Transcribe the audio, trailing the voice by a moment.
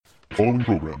following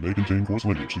program may contain coarse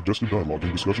language, suggestive dialogue,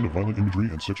 and discussion of violent imagery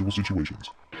and sexual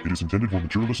situations. It is intended for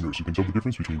mature listeners who can tell the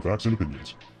difference between facts and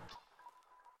opinions.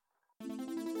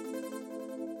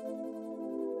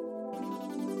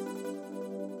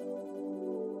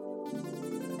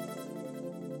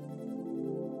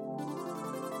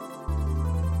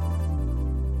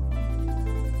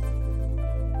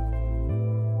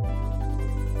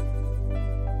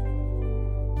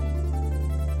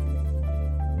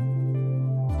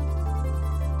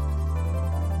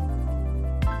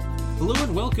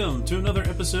 Welcome to another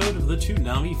episode of the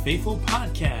Toonami Faithful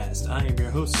Podcast. I am your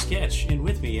host, Sketch, and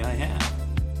with me I have...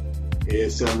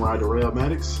 It's Samurai Darrell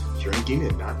Maddox, drinking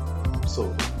and not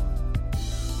sober.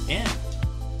 And...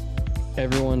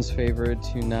 everyone's favorite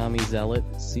Toonami zealot,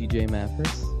 CJ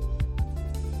Mathis.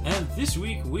 And this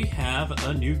week we have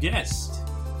a new guest.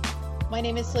 My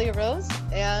name is Celia Rose,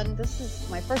 and this is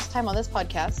my first time on this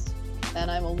podcast,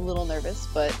 and I'm a little nervous,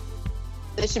 but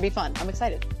this should be fun. I'm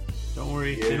excited. Don't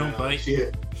worry, they don't bite.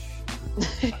 Shit.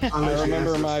 I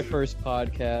remember my first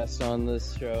podcast on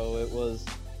this show.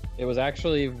 It was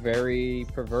actually very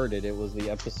perverted. It was the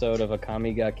episode of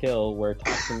Akami Ga Kill where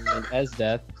Tatsumi and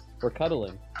Esdeath were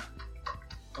cuddling.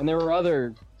 And there were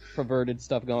other perverted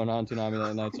stuff going on Toonami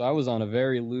that night, so I was on a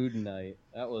very lewd night.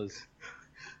 That was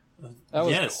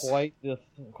yes. quite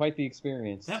the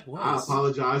experience. That was. I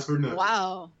apologize for nothing.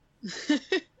 Wow.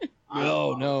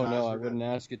 No, I wouldn't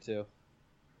ask you to.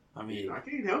 I mean, I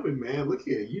can't help it, man. Look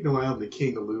here. You know I am the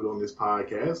king of lewd on this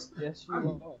podcast. Yes, you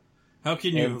are. How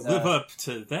can you live up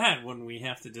to that when we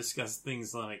have to discuss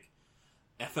things like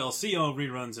FLCL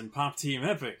reruns and Pop Team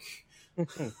Epic?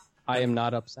 I am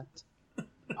not upset.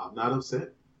 I'm not upset.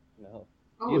 No.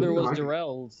 Oh, Neither was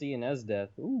Darrell seeing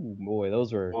Esdeath. Ooh, boy,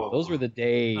 those were the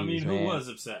days. I mean, man. who was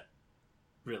upset?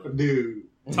 Really? Dude.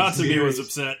 Tatsumi was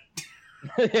upset.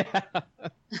 Yeah.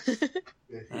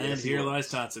 And here lies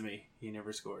Tatsumi. He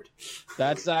never scored.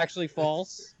 That's actually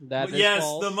false. Yes,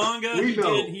 false. the manga,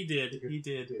 he did.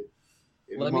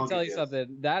 Let me tell you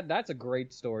something. That's a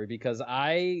great story because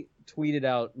I tweeted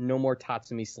out no more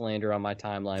Tatsumi slander on my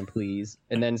timeline, please.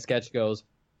 And then Sketch goes,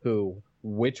 who?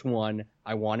 Which one?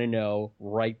 I want to know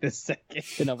right this second.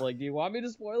 And I'm like, do you want me to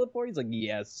spoil it for you? He's like,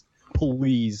 yes,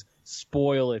 please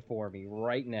spoil it for me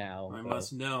right now. I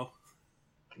must know.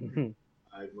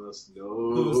 I must know.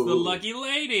 Who's the lucky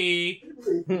lady?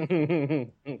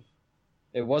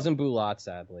 It wasn't Bulat,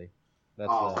 sadly. That's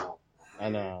I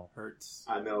know. Hurts.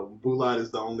 I know. Bulat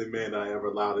is the only man I ever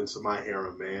allowed into my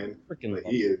harem, man. Freaking But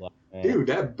he is, Bulat, man. dude,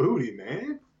 that booty,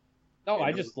 man. No,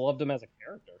 I just loved him as a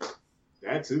character.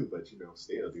 That too, but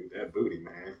still, dude, that booty,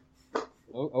 man.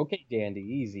 Okay, Dandy,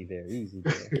 easy there.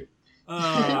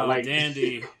 Oh, like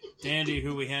Dandy,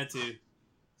 who we had to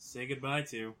say goodbye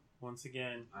to once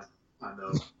again. I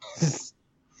know. It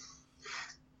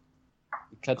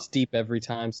cuts deep every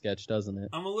time, Sketch, doesn't it?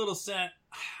 I'm a little sad.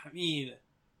 I mean,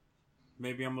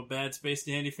 maybe I'm a bad Space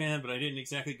Dandy fan, but I didn't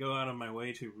exactly go out of my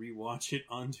way to rewatch it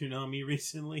on Toonami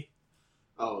recently.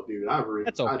 Oh, dude, I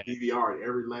DVR'd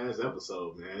every last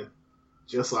episode, man.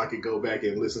 Just so I could go back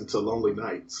and listen to Lonely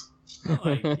Nights. Yes.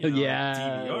 I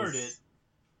DVR'd it.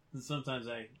 And sometimes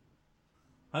I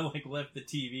left the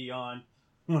TV on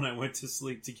when I went to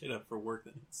sleep to get up for work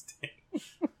the next day.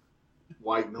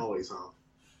 White noise, huh?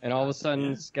 And all of a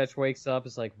sudden, Sketch wakes up.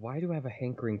 It's like, why do I have a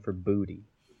hankering for booty?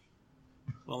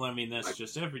 Well, I mean, that's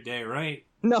just every day, right?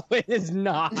 No, it is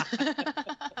not.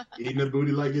 Eating the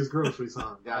booty like it's groceries,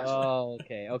 huh? Gotcha. Oh,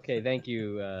 okay. Thank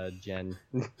you, Jen.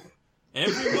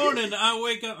 Every morning I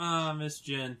wake up, Miss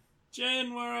Jen.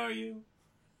 Jen, where are you?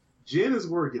 Jen is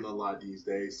working a lot these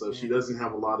days, so she doesn't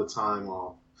have a lot of time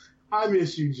off. I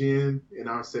miss you, Jen, in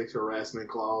our sexual harassment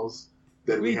clause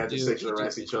that we had to sexually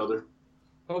harass each other.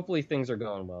 Hopefully things are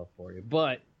going well for you.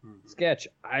 But, Sketch,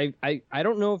 I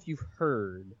don't know if you've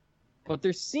heard, but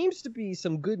there seems to be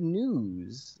some good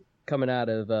news coming out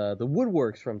of the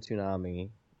woodworks from Toonami.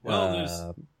 Well, there's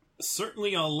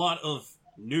certainly a lot of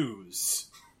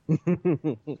news. Can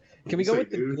we go with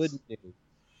the good news?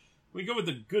 We go with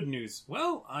the good news.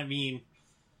 Well, I mean,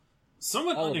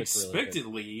 somewhat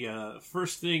unexpectedly, really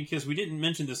first thing, because we didn't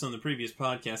mention this on the previous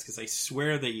podcast, because I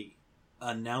swear they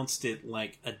announced it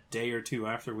like a day or two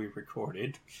after we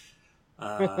recorded.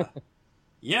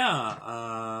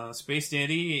 Space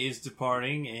Dandy is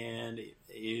departing and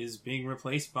is being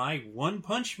replaced by One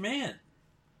Punch Man.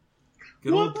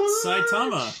 Good old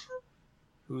Saitama,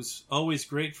 who's always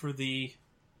great for the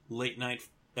late night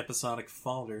episodic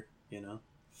fodder, you know.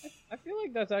 I feel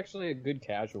like that's actually a good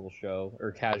casual show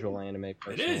or casual anime.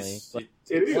 Personally, it is.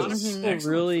 It is. A lot of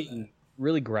people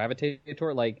really gravitate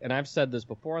toward it. And I've said this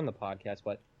before on the podcast,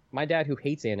 but my dad, who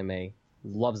hates anime,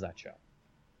 loves that show.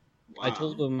 I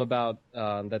told him about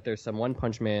that there's some One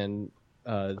Punch Man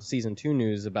season 2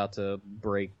 news about to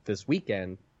break this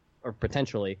weekend, or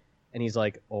potentially, and he's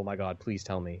like, "Oh my god, please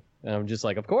tell me." And I'm just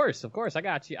like, "Of course, I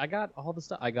got you. I got all the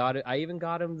stuff. I got it. I even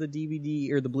got him the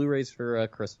DVD or the Blu-rays for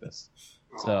Christmas."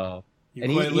 So,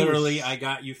 and quite literally, I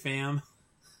got you, fam.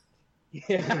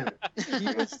 Yeah, he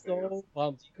was so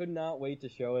pumped. He could not wait to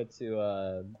show it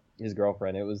to his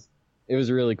girlfriend. It was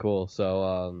really cool.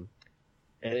 So,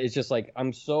 it's just like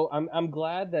I'm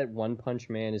glad that One Punch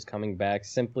Man is coming back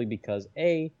simply because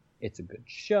A, it's a good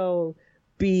show,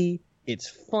 B, it's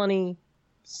funny,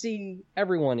 C,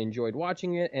 everyone enjoyed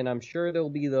watching it, and I'm sure there'll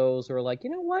be those who are like, you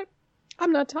know what,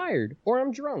 I'm not tired or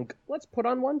I'm drunk. Let's put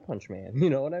on One Punch Man. You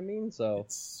know what I mean? So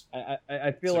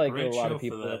I feel like a lot of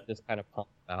people are just kind of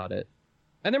pumped about it,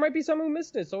 and there might be someone who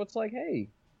missed it. So it's like, hey,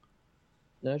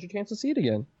 now's your chance to see it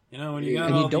again. You know, when you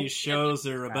got all these shows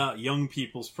that are about young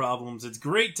people's problems, it's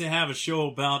great to have a show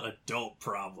about adult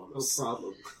problems. No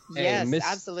problem. Yes,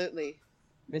 absolutely.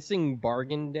 Missing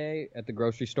bargain day at the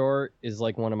grocery store is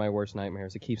like one of my worst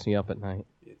nightmares. It keeps me up at night.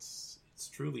 It's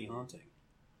truly haunting.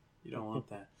 You don't want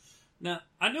that. Now,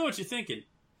 I know what you're thinking.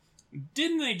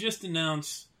 Didn't they just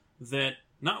announce that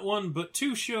not one but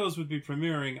 2 shows would be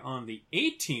premiering on the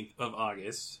 18th of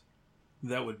August?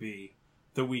 That would be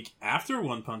the week after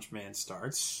One Punch Man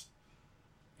starts,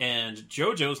 and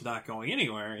JoJo's not going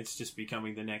anywhere, it's just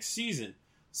becoming the next season.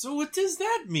 So what does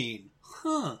that mean?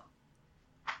 Huh.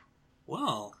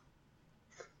 Well,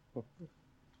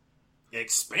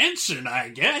 expansion, I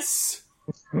guess.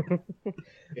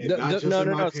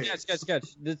 No, sketch.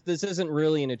 This isn't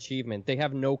really an achievement. They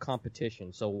have no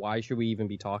competition, so why should we even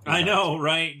be talking about it? I know,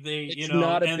 right? They're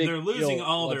losing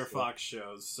all their Fox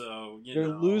shows, so they're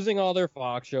losing all their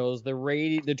Fox shows.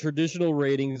 The traditional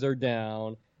ratings are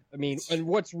down. I mean, and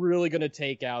what's really going to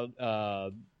take out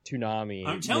Toonami?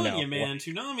 I'm telling you, man,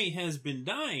 Toonami has been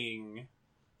dying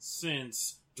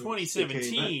since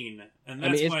 2017, and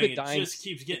that's why it just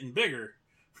keeps getting bigger.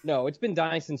 No, it's been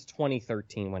dying since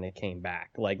 2013 when it came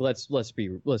back. Like, let's be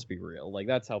real. Like,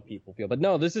 that's how people feel. But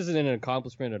no, this isn't an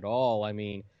accomplishment at all. I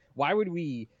mean, why would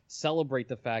we celebrate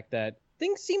the fact that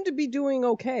things seem to be doing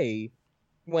okay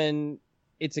when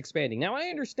it's expanding? Now, I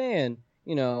understand,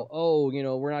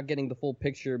 we're not getting the full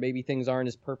picture. Maybe things aren't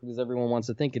as perfect as everyone wants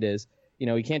to think it is.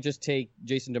 You can't just take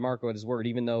Jason DeMarco at his word,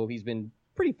 even though he's been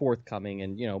pretty forthcoming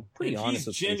and, pretty honest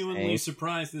with he's genuinely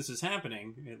surprised this is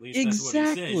happening. At least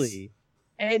exactly. That's what he says.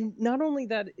 And not only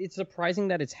that, it's surprising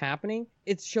that it's happening,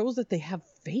 it shows that they have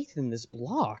faith in this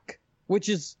block, which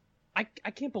is, I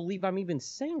can't believe I'm even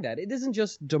saying that. It isn't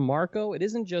just DeMarco, it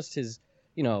isn't just his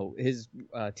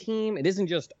team, it isn't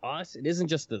just us, it isn't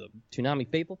just the Toonami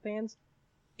faithful fans,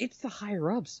 it's the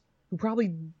higher-ups who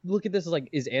probably look at this as like,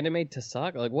 is anime to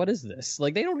suck? Like, what is this?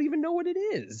 Like, they don't even know what it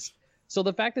is. So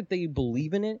the fact that they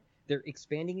believe in it, they're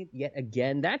expanding it yet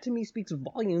again, that to me speaks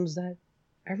volumes that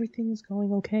everything is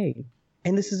going okay.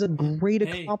 And this is a great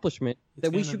accomplishment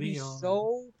that we should be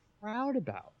so proud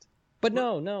about. But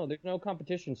no, there's no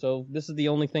competition, so this is the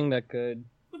only thing that could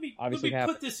obviously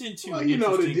happen. Let me put this into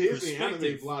the Disney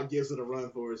anime blog gives it a run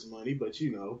for its money, but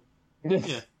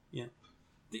Yeah.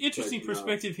 The interesting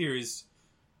perspective here is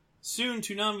soon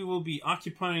Toonami will be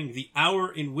occupying the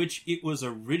hour in which it was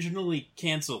originally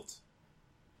canceled.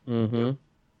 Mm-hmm.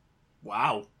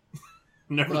 Wow.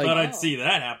 Never thought I'd see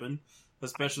that happen.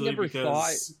 Especially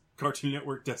because Cartoon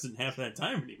Network doesn't have that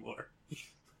time anymore.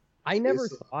 I never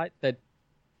thought that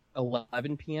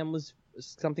 11 p.m. was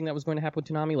something that was going to happen with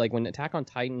Toonami. Like, when Attack on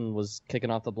Titan was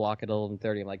kicking off the block at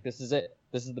 11:30, I'm like, this is it.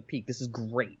 This is the peak. This is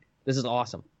great. This is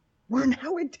awesome. We're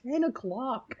now at 10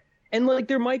 o'clock. And, like,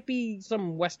 there might be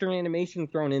some Western animation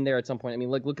thrown in there at some point. I mean,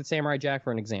 like, look at Samurai Jack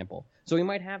for an example. So we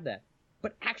might have that.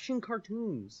 But action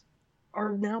cartoons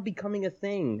are now becoming a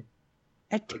thing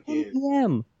at 10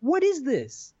 p.m. What is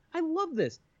this? I love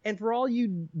this. And for all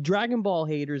you Dragon Ball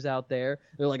haters out there,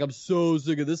 they're like, I'm so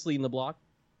sick of this leading the block.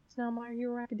 It's now My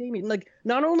Hero Academia. Like,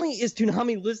 not only is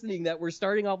Toonami listening that we're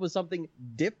starting off with something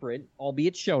different,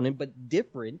 albeit shonen, but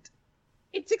different,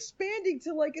 it's expanding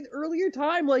to, like, an earlier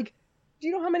time. Like, do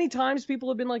you know how many times people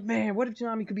have been like, man, what if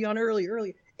Toonami could be on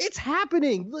early? It's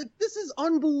happening. Like, this is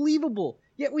unbelievable.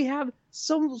 Yet we have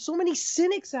so many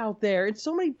cynics out there and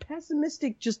so many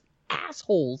pessimistic just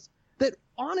assholes that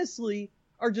honestly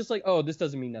are just like, oh, this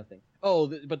doesn't mean nothing.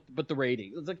 Oh, but the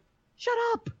rating. It's like, shut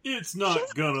up. It's not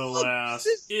gonna last.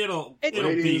 It'll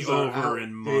be over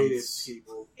in months.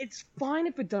 People. It's fine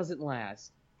if it doesn't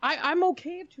last. I'm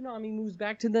okay if Toonami moves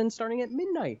back to then starting at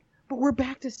midnight, but we're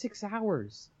back to 6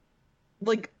 hours.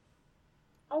 Like,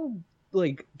 how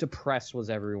depressed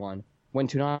was everyone when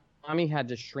Toonami had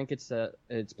to shrink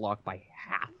its block by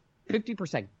half,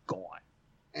 50% gone.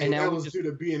 And that was due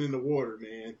to being in the water,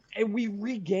 man. And we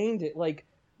regained it. Like,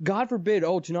 God forbid,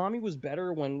 Toonami was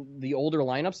better when the older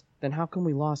lineups, then how come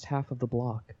we lost half of the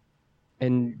block?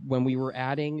 And when we were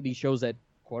adding these shows that,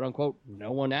 quote-unquote,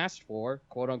 no one asked for,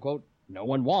 quote-unquote, no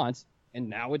one wants, and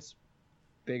now it's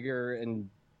bigger and,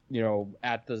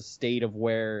 at the state of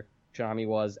where Toonami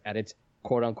was at its,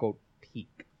 quote-unquote,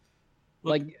 peak.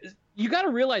 Look, like, you got to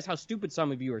realize how stupid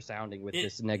some of you are sounding with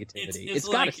this negativity. It's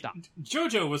got to stop.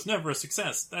 JoJo was never a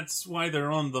success. That's why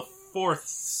they're on the 4th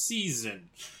season.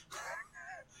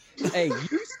 Hey,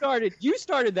 you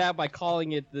started that by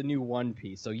calling it the new One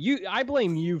Piece. So I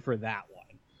blame you for that one.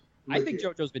 I think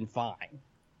JoJo's been fine.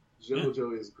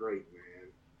 JoJo is great, man.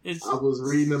 I was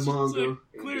reading the manga,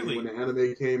 clearly. And when the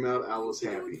anime came out, I was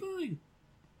happy.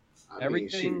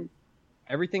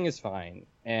 Everything is fine,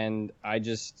 and I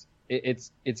just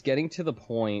it's getting to the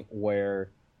point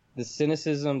where the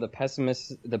cynicism, the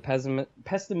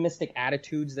pessimistic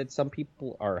attitudes that some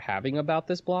people are having about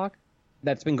this block,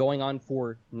 that's been going on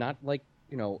for not like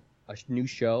a new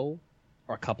show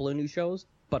or a couple of new shows,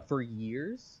 but for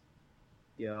years.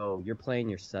 You're playing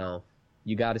yourself.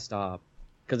 You got to stop.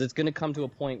 Because it's going to come to a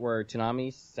point where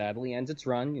Toonami sadly ends its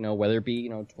run, whether it be,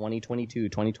 2022,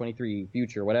 2023,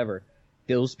 future, whatever.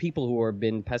 Those people who have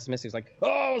been pessimistic, it's like,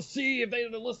 see, if they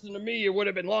had listened to me, it would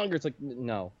have been longer. It's like,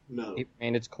 no. It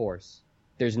ran its course.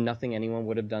 There's nothing anyone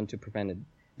would have done to prevent it.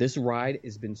 This ride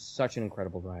has been such an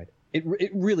incredible ride.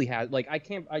 It really has. Like,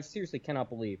 I seriously cannot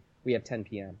believe we have 10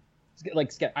 p.m.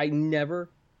 Like, I never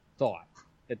thought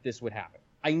that this would happen.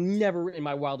 I never, in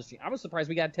my wildest dream, I was surprised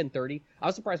we got 10:30. I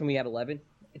was surprised when we had 11.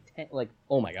 10, like,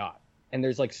 oh my god. And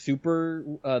there's like Super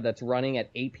that's running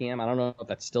at 8 p.m. I don't know if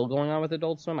that's still going on with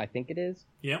Adult Swim. I think it is.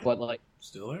 Yeah. But like,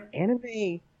 still there.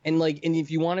 Anime and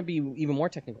if you want to be even more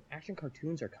technical, action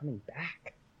cartoons are coming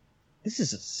back. This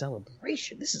is a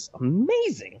celebration. This is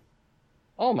amazing.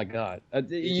 Oh my god.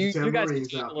 You guys can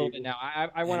change a little bit now.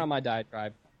 I went on my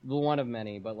diatribe, one of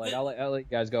many, but like I'll let you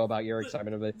guys go about your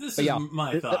excitement of it. This is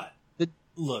my thought.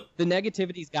 Look, the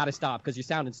negativity's got to stop because you're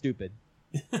sounding stupid.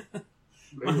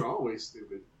 They're always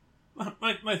stupid.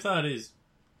 My thought is,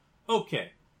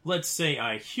 okay, let's say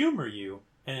I humor you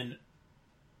and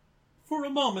for a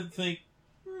moment think,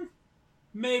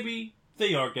 maybe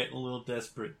they are getting a little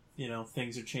desperate.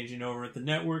 Things are changing over at the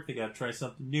network. They got to try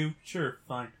something new. Sure,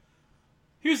 fine.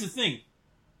 Here's the thing.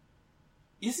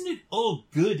 Isn't it all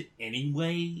good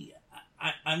anyway?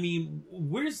 I mean,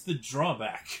 where's the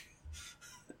drawback?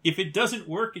 If it doesn't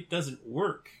work, it doesn't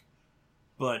work.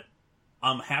 But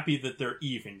I'm happy that they're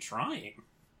even trying.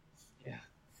 Yeah.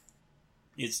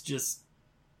 It's just...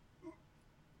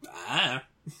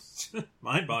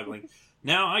 mind-boggling.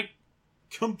 Now, I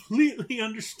completely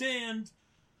understand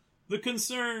the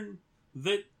concern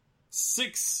that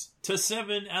 6 to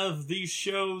 7 of these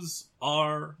shows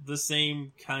are the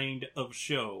same kind of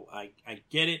show. I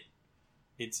get it.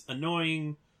 It's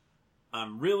annoying.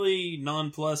 I'm really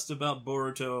nonplussed about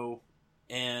Boruto,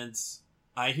 and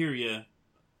I hear you,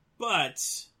 but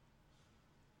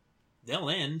they'll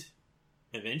end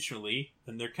eventually,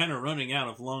 and they're kind of running out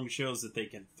of long shows that they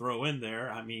can throw in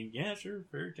there. I mean, yeah, sure,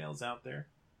 Fairy Tail's out there.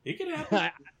 It could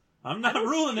happen. I'm not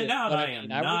ruling it out. I am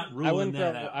not ruling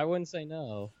that out. I wouldn't say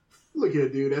no. Look here,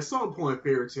 dude. At some point,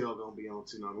 Fairy Tail gonna be on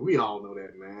Toonami. We all know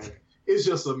that, man. It's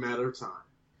just a matter of time.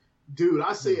 Dude,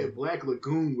 I said Black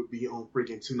Lagoon would be on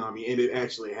freaking Toonami, and it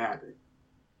actually happened.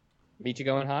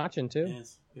 Michigo and Hachin, too.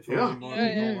 Yes.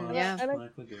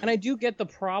 And I do get the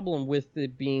problem with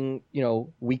it being,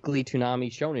 weekly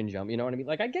Toonami Shonen Jump. You know what I mean?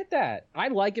 Like, I get that. I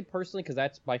like it personally because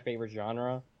that's my favorite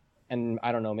genre. And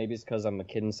I don't know, maybe it's because I'm a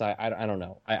kid inside. I don't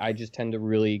know. I just tend to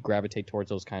really gravitate towards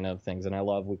those kind of things. And I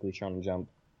love weekly Shonen Jump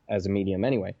as a medium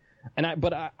anyway.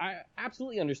 But I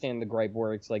absolutely understand the gripe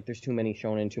where it's like there's too many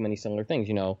shonen, too many similar things,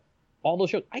 all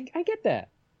those shows. I get that.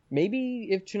 Maybe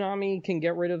if Toonami can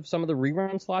get rid of some of the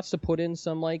rerun slots to put in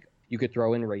some, like, you could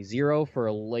throw in Re:Zero for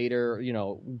a later,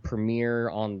 premiere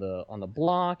on the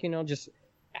block, just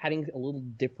adding a little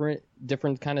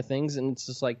different kind of things. And it's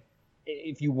just like,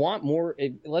 if you want more,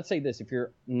 let's say this, if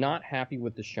you're not happy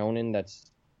with the shonen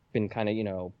that's been kind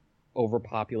of,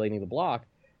 overpopulating the block,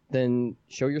 then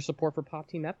show your support for Pop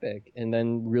Team Epic and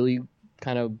then really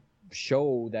kind of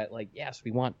show that, like, yes,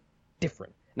 we want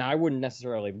different. Now, I wouldn't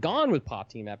necessarily have gone with Pop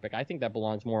Team Epic. I think that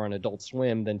belongs more on Adult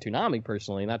Swim than Toonami,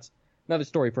 personally, and that's another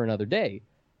story for another day.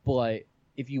 But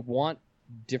if you want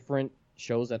different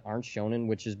shows that aren't shonen,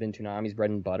 which has been Toonami's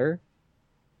bread and butter,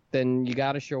 then you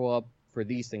got to show up for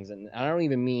these things. And I don't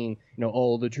even mean,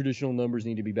 the traditional numbers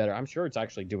need to be better. I'm sure it's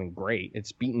actually doing great.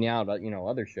 It's beating out,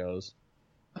 other shows.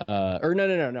 Or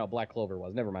no, Black Clover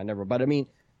was. Never mind. But I mean,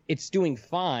 it's doing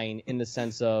fine in the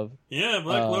sense of Black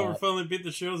Clover finally beat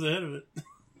the shows ahead of it.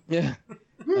 Yeah.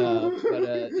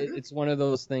 It's one of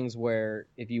those things where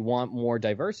if you want more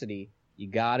diversity, you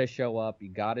gotta show up, you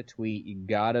gotta tweet,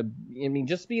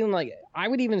 just being like, I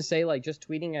would even say like just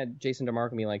tweeting at Jason DeMarco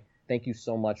and being like, thank you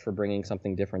so much for bringing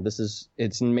something different.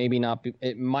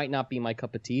 It might not be my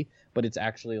cup of tea, but it's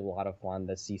actually a lot of fun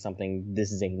to see something this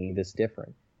zany, this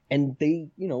different. And they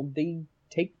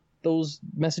take those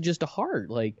messages to heart.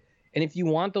 Like, and if you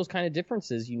want those kind of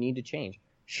differences, you need to change.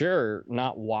 Sure,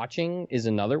 not watching is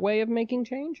another way of making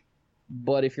change,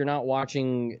 but if you're not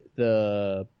watching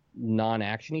the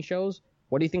non-actiony shows,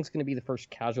 what do you think is going to be the first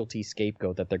casualty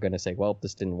scapegoat that they're going to say, well,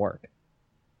 this didn't work?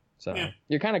 So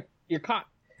you're caught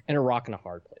in a rock and a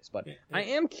hard place. But I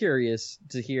am curious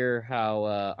to hear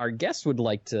how our guests would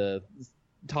like to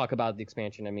talk about the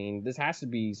expansion. I mean, this has to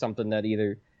be something that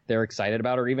either they're excited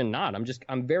about or even not.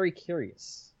 I'm very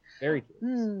curious. Very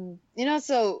curious.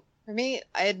 So for me,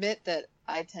 I admit that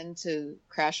I tend to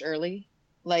crash early,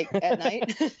 like at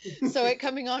night. So it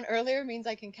coming on earlier means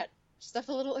I can catch stuff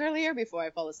a little earlier before I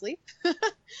fall asleep.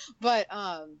 But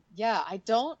I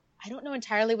don't know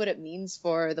entirely what it means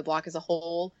for the block as a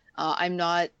whole. I'm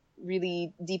not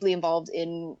really deeply involved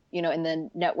in the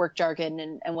network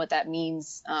jargon and what that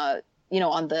means, on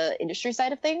the industry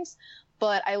side of things.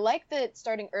 But I like that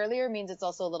starting earlier means it's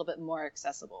also a little bit more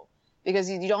accessible, because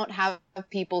you don't have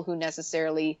people who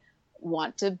necessarily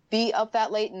want to be up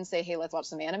that late and say, hey, let's watch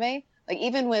some anime. Like,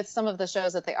 even with some of the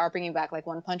shows that they are bringing back, like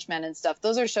One Punch Man and stuff,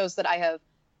 those are shows that I have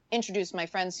introduced my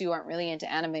friends who aren't really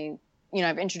into anime.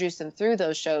 I've introduced them through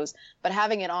those shows, but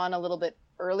having it on a little bit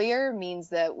earlier means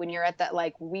that when you're at that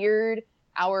like weird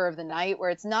hour of the night where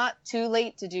it's not too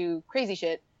late to do crazy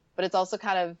shit, but it's also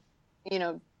kind of,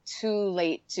 too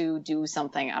late to do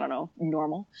something, I don't know,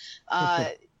 normal.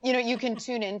 You can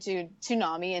tune into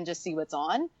Toonami and just see what's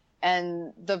on.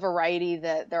 And the variety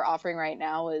that they're offering right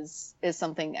now is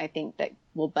something I think that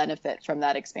will benefit from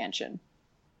that expansion,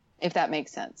 if that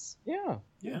makes sense. Yeah,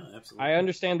 absolutely. I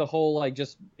understand the whole, like,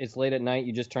 just it's late at night,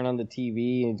 you just turn on the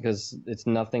TV because it's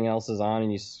nothing else is on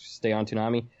and you stay on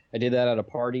Toonami. I did that at a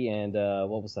party, and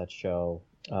what was that show?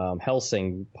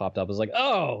 Hellsing popped up. I was like,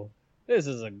 oh, this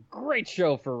is a great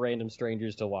show for random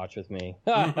strangers to watch with me.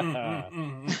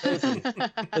 This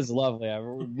is lovely. I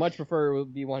much prefer it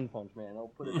would be One Punch Man.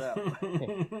 I'll put it that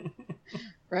way.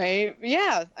 Right?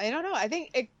 Yeah. I don't know. I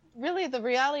think really the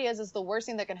reality is the worst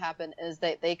thing that can happen is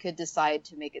that they could decide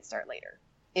to make it start later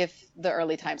if the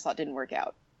early time slot didn't work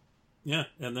out. Yeah,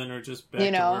 and then we're just back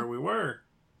to where we were.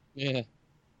 Yeah.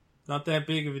 Not that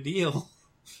big of a deal.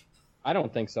 I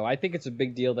don't think so. I think it's a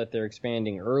big deal that they're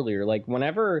expanding earlier. Like,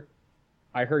 whenever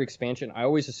I heard expansion, I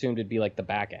always assumed it'd be like the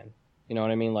back end. You know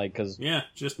what I mean? Like, because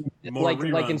just more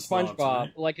like in SpongeBob, slots,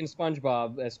 right? Like in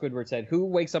SpongeBob, as Squidward said, who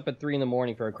wakes up at 3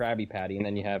 a.m. for a Krabby Patty, and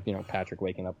then you have Patrick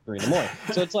waking up at 3 a.m.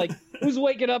 So it's like, who's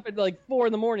waking up at like 4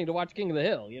 a.m. to watch King of the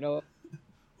Hill?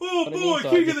 Oh boy,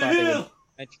 King of the Hill!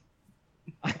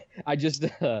 I just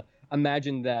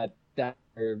imagined that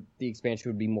the expansion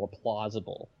would be more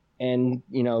plausible, and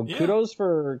kudos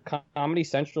for Comedy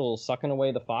Central sucking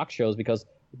away the Fox shows, because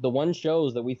the one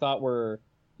shows that we thought were,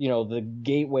 the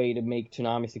gateway to make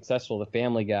Toonami successful, the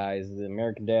Family Guys, the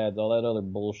American Dads, all that other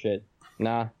bullshit.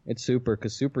 Nah, it's Super,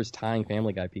 because Super's tying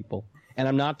Family Guy people. And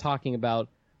I'm not talking about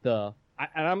and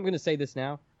I'm going to say this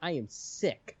now, I am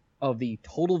sick of the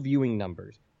total viewing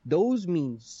numbers. Those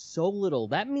mean so little.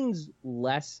 That means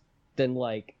less than,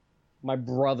 like, my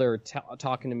brother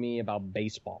talking to me about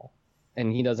baseball,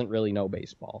 and he doesn't really know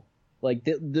baseball. Like,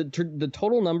 the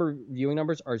total viewing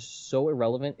numbers are so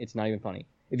irrelevant, it's not even funny.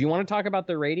 If you want to talk about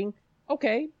the rating,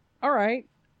 okay, all right,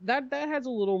 that has a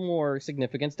little more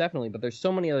significance, definitely, but there's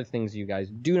so many other things you guys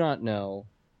do not know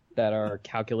that are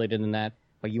calculated in that.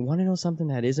 But you want to know something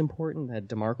that is important that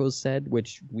DeMarco said,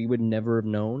 which we would never have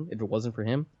known if it wasn't for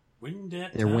him?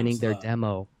 They're winning their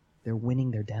demo. They're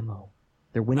winning their demo.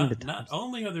 They're winning the time Not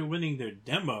only are they winning their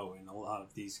demo in a lot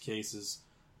of these cases,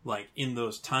 like in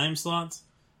those time slots,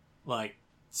 like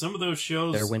some of those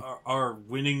shows are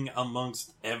winning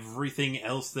amongst everything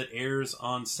else that airs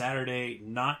on Saturday,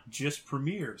 not just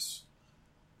premieres.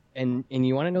 And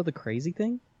you want to know the crazy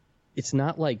thing? It's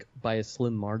not like by a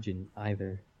slim margin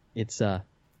either. It's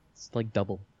like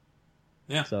double.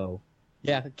 Yeah. So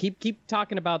yeah, keep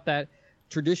talking about that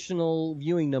traditional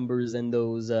viewing numbers and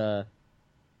those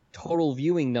total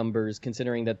viewing numbers,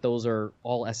 considering that those are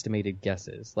all estimated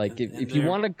guesses. Like, if you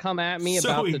want to come at me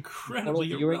about the incredibly total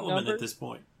viewing irrelevant numbers, at this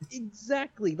point.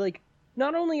 Exactly. Like,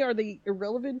 not only are they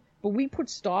irrelevant, but we put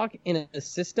stock in a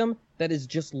system that is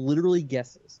just literally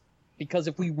guesses. Because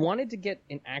if we wanted to get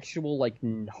an actual, like,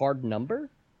 hard number,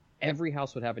 every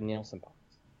house would have a Nielsen box.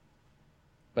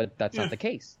 But that's not the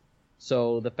case.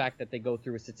 So the fact that they go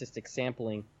through a statistic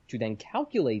sampling to then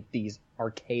calculate these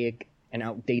archaic and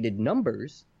outdated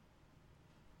numbers.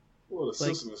 Well, the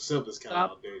system itself is kind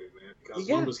of outdated, man, because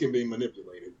numbers can be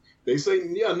manipulated. They say,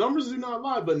 numbers do not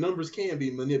lie, but numbers can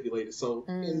be manipulated. So,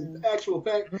 in actual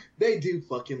fact, they do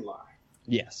fucking lie.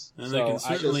 Yes. And they can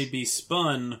certainly be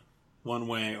spun one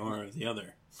way or the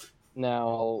other.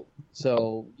 Now,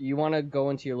 so you want to go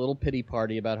into your little pity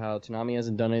party about how Toonami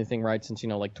hasn't done anything right since,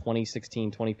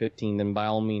 2016, 2015, then by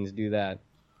all means do that.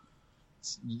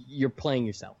 You're playing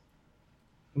yourself.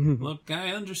 Look,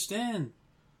 I understand.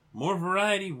 More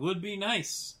variety would be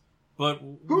nice. But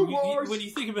when you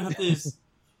think about this,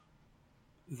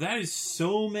 that is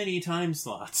so many time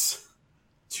slots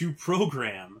to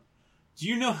program. Do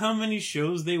you know how many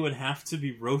shows they would have to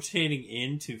be rotating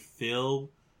in to fill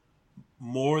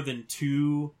more than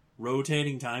 2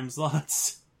 rotating time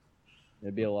slots?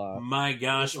 It'd be a lot. My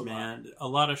gosh, man. A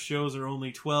lot of shows are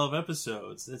only 12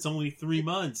 episodes. It's only 3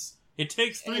 months. It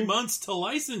takes 3 months to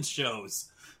license shows.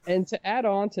 And to add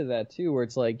on to that, too, where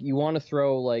it's like, you want to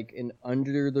throw, like, an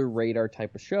under-the-radar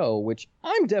type of show, which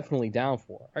I'm definitely down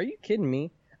for. Are you kidding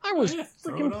me? I was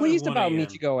freaking pleased about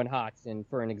Michigo and Hoxton,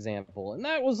 for an example. And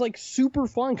that was, like, super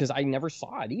fun, because I never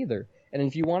saw it either. And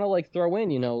if you want to, like, throw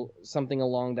in, something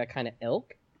along that kind of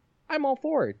ilk, I'm all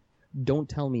for it. Don't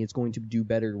tell me it's going to do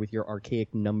better with your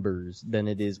archaic numbers than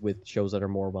it is with shows that are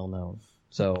more well-known.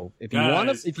 So if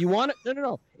you want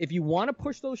to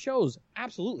push those shows,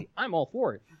 absolutely, I'm all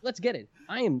for it. Let's get it.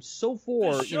 I am so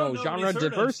for genre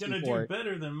diversity. It's gonna do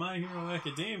better than My Hero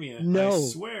Academia. No, I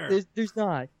swear. There's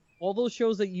not. All those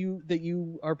shows that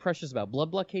you are precious about,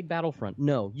 Blood Blockade Battlefront,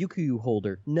 no. Yu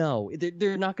Holder, no.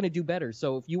 They're not going to do better.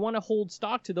 So if you want to hold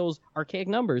stock to those archaic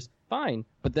numbers, fine.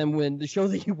 But then when the show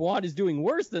that you want is doing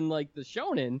worse than like the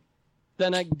shonen,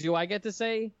 then do I get to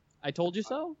say I told you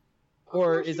so?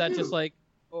 Or is that just like?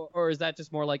 Or is that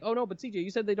just more like, oh no, but CJ, you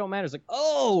said they don't matter. It's like,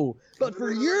 oh, but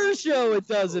for your show it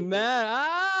doesn't matter.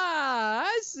 Ah,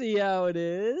 I see how it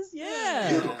is. Yeah.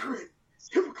 Hypocrite. It's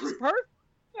perfect.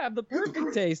 You have the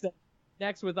perfect taste that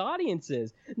connects with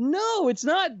audiences. No, it's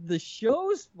not the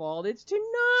show's fault. It's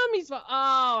Toonami's fault.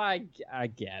 Oh, I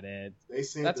get it. They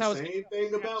say the same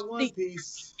thing about One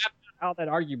Piece. How that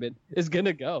argument is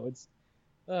gonna go. It's,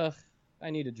 I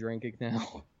need a drink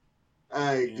now.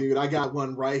 Hey, dude, I got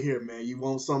one right here, man. You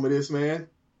want some of this, man?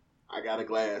 I got a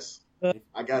glass.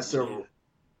 I got several.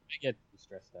 I get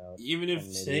stressed out. Even if,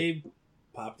 say,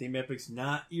 Pop Team Epic's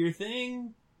not your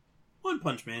thing, One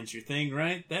Punch Man's your thing,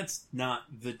 right? That's not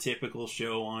the typical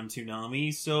show on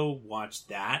Toonami, so watch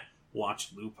that.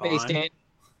 Watch Lupin.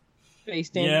 Space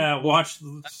Dandy. Yeah, watch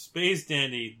Space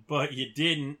Dandy, but you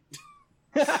didn't.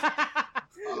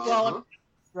 Well,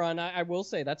 run. I will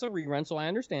say that's a rerun, so I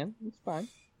understand. It's fine.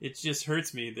 It just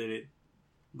hurts me that it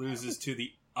loses to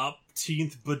the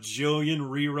upteenth bajillion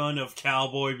rerun of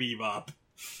Cowboy Bebop.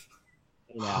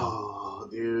 Oh,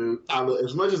 dude.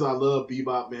 As much as I love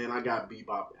Bebop, man, I got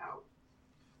Bebop out.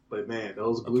 But, man,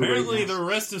 those Blu-ray... Apparently the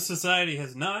rest of society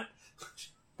has not.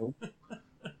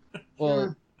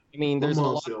 Well, I mean, there's a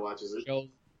lot still of shows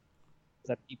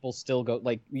that people still go...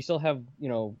 Like, we still have,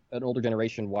 an older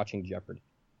generation watching Jeopardy.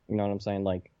 You know what I'm saying?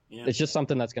 Like, it's just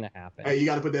something that's going to happen. Hey, you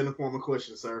got to put that in the form of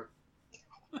question, sir.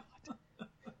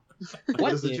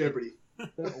 What is the Jeopardy?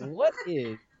 What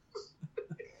is...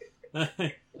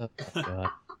 Oh, God.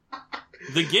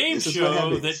 The game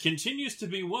show that continues to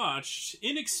be watched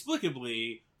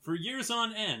inexplicably for years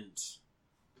on end.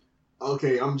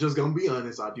 Okay, I'm just going to be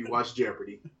honest. I do watch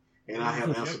Jeopardy. And I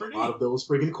have answered a lot of those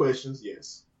freaking questions,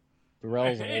 yes.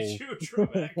 I hate you,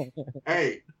 Trebek.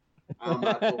 Hey, I'm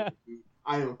not old, dude.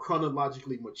 I am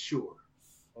chronologically mature.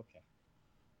 Okay.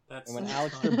 That's when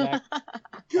Alex Trebek...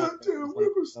 Goddamn,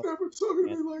 Rivers never talking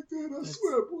to me like that. I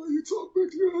swear, boy, you talk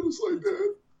back to your honest like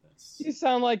that. You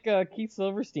sound like Keith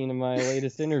Silverstein in my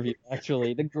latest interview,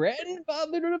 actually. The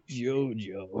grandfather of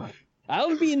JoJo.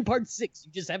 I'll be in part 6.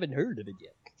 You just haven't heard of it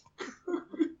yet.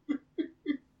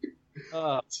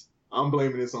 I'm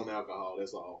blaming this on alcohol,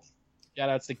 that's all. Shout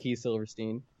outs to Keith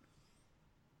Silverstein.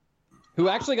 Who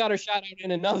actually got a shout out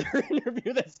in another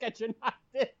interview that Sketch and I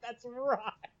did. That's right.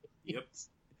 Yep.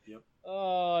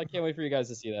 Oh, I can't wait for you guys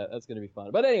to see that. That's going to be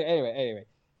fun. But anyway.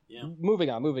 Yeah. Moving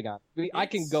on. I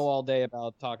can go all day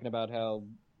about talking about how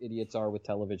idiots are with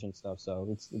television stuff, so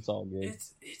it's all good.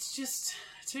 It's just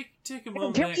take a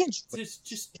moment.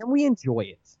 Can we enjoy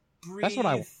it? Breathe. That's what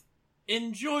I want.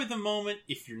 Enjoy the moment.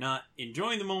 If you're not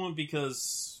enjoying the moment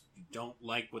because you don't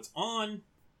like what's on,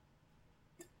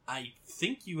 I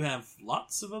think you have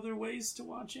lots of other ways to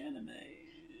watch anime.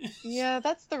 Yeah,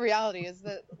 that's the reality. Is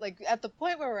that like at the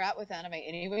point where we're at with anime,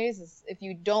 anyways, is if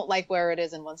you don't like where it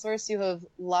is in one source, you have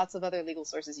lots of other legal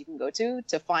sources you can go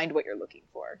to find what you're looking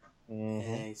for.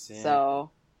 Exactly.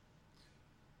 So.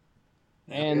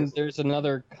 And there's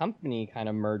another company kind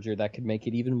of merger that could make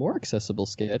it even more accessible,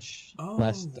 Sketch. Oh,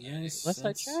 yes. Last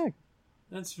I checked.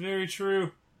 That's very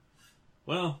true.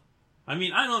 Well, I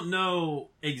mean, I don't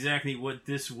know exactly what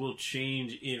this will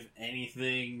change, if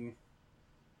anything,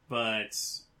 but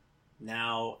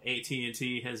now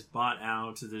AT&T has bought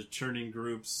out the Churning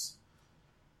Group's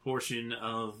portion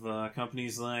of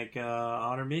companies like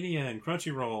Otter Media and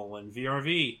Crunchyroll and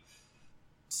VRV.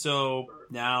 So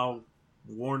now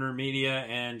Warner Media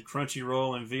and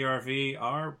Crunchyroll and VRV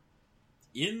are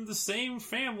in the same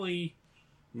family.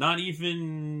 Not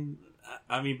even,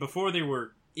 I mean, before they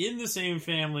were in the same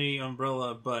family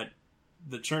umbrella, but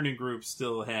the Churning Group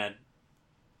still had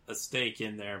a stake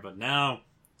in there. But now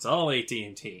it's all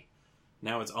AT&T.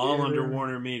 Now it's all under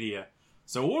Warner Media.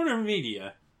 So Warner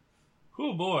Media,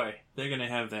 oh boy, they're going to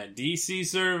have that DC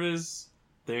service.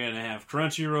 They're going to have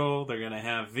Crunchyroll. They're going to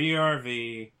have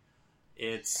VRV.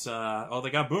 It's, they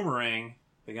got Boomerang.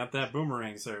 They got that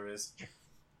Boomerang service.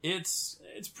 It's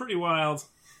pretty wild.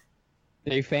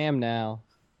 They fam now.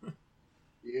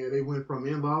 Yeah, they went from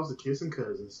in-laws to kissing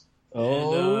cousins. And,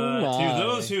 to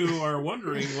those who are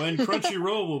wondering when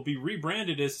Crunchyroll will be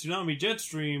rebranded as Toonami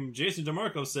Jetstream, Jason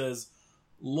DeMarco says,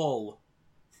 "Lol."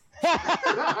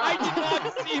 I did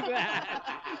not see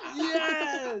that.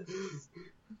 Yes.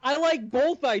 I like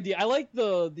both ideas. I like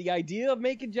the idea of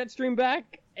making Jetstream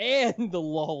back and the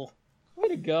lol. Way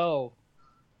to go.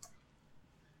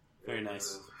 Very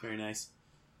nice. Very nice.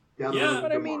 Yeah,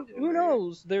 but I mean, who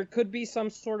knows? There could be some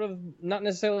sort of, not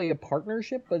necessarily a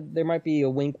partnership, but there might be a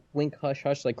wink, wink, hush,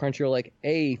 hush, like Crunchyroll, like,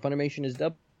 hey, Funimation is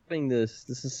dubbing this.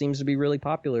 Seems to be really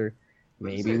popular.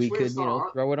 Maybe we could,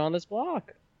 throw it on this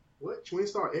block. What? Twin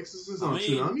Star Exorcism on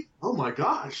Toonami? Oh my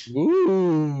gosh.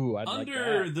 Ooh,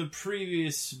 under the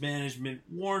previous management,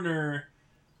 Warner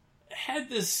had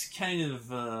this kind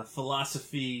of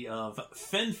philosophy of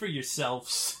fend for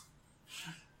yourselves.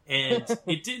 And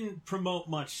it didn't promote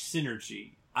much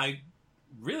synergy. I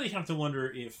really have to wonder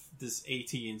if this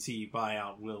AT&T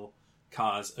buyout will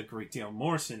cause a great deal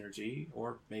more synergy,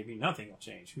 or maybe nothing will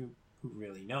change. Who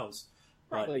really knows?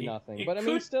 Probably nothing. But I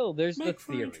mean, still, there's the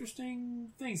theory. Interesting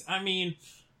things. I mean,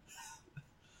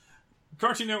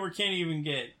 Cartoon Network can't even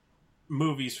get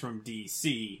movies from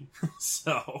DC,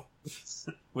 so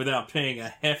without paying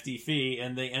a hefty fee,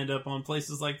 and they end up on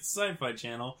places like the Sci-Fi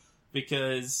Channel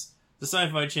because the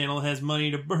Sci-Fi Channel has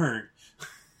money to burn.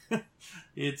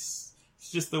 It's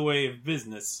just the way of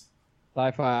business.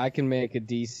 Sci-Fi, I can make a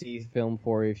DC film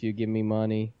for you if you give me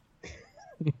money.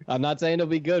 I'm not saying it'll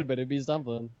be good, but it'd be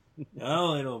something.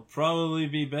 Well, it'll probably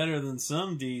be better than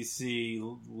some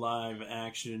DC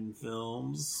live-action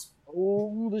films.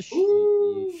 Oh, the shade.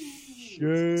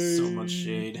 So much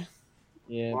shade.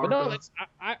 Yeah, but no,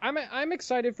 I'm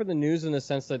excited for the news in the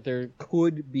sense that there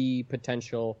could be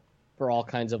potential for all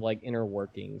kinds of like inner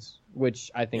workings,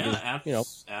 which I think is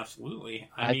absolutely.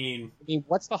 I mean,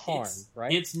 what's the harm,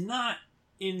 right? It's not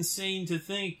insane to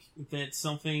think that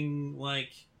something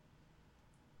like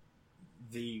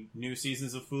the new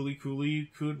seasons of Fooly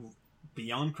Cooly could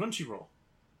be on Crunchyroll.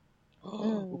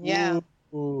 Yeah.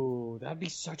 Ooh, that'd be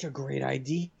such a great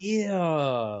idea.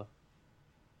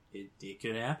 It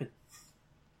could happen.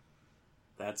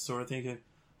 That sort of thing could.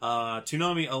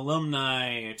 Toonami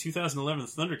alumni 2011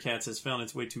 Thundercats has found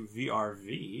its way to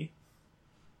VRV.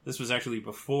 This was actually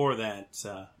before that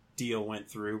deal went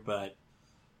through, but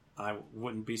I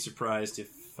wouldn't be surprised if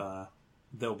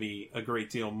there'll be a great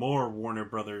deal more Warner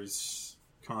Brothers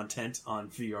content on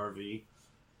VRV.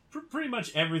 Pretty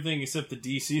much everything except the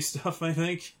DC stuff, I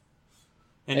think.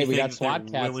 Anything we got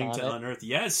SWAT Cats willing on to it. unearth.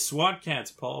 Yes, SWAT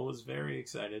Cats. Paul was very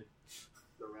excited.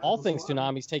 All things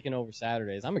Toonami's taking over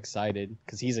Saturdays. I'm excited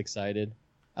because he's excited.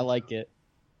 I like it.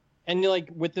 And like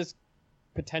with this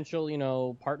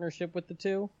potential, partnership with the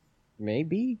two,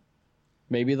 maybe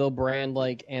they'll brand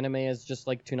like anime as just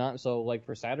like Toonami. So like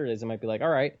for Saturdays, it might be like, all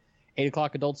right,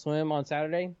 8:00 Adult Swim on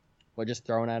Saturday. We're just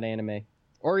throwing out anime,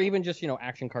 or even just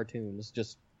action cartoons,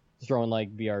 just throwing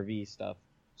like VRV stuff.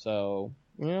 So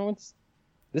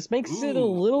this makes it a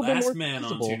little bit more Last Man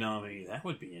feasible. on Toonami. That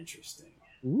would be interesting.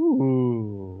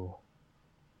 Ooh,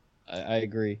 I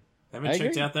agree. I haven't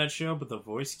checked out that show, but the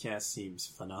voice cast seems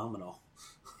phenomenal.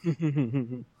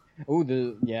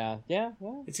 Ooh, yeah.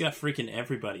 It's got freaking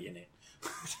everybody in it.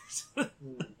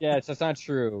 Yeah, it's not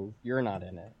true. You're not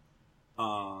in it.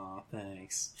 Aw,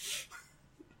 thanks.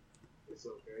 It's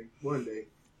okay. One day.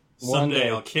 Someday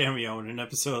I'll cameo in an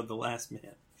episode of The Last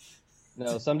Man.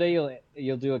 No, someday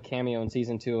you'll do a cameo in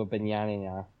season 2 of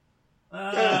Banana.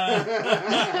 I'm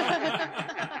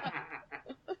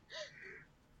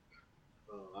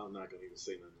not gonna even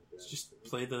say nothing like that. Just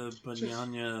play the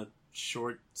Banana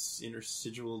shorts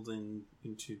interstitial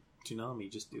into Toonami.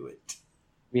 Just do it.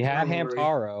 We have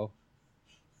Hamtaro.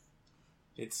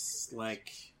 It's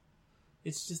like,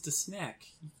 it's just a snack.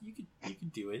 You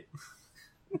could do it.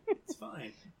 It's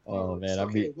fine. Oh man,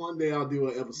 one day I'll do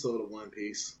an episode of One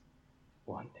Piece.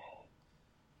 One day.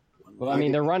 Well, I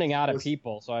mean, they're running out of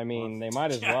people, so I mean, they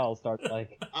might as well start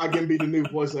like. I can be the new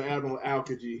voice of Admiral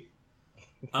Aokiji.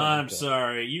 I'm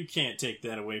sorry, you can't take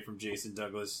that away from Jason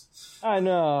Douglas. I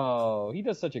know, he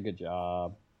does such a good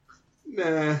job.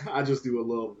 Nah, I just do a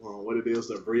little what it is,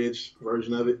 the bridge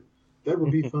version of it. That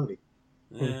would be funny.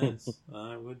 Yes,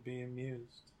 I would be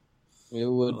amused. It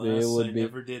would be. It would be.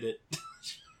 Never did it.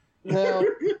 Now,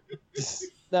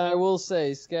 I will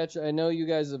say, Sketch, I know you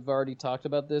guys have already talked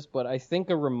about this, but I think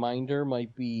a reminder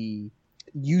might be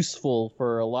useful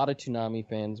for a lot of Toonami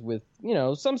fans with,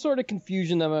 some sort of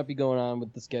confusion that might be going on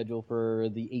with the schedule for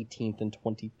the 18th and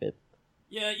 25th.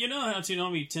 Yeah, you know how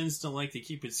Toonami tends to like to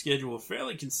keep its schedule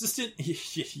fairly consistent?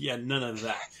 Yeah, none of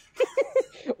that.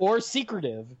 Or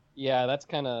secretive. Yeah, that's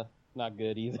kind of not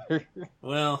good either.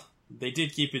 Well, they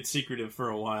did keep it secretive for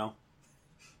a while.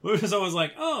 It was always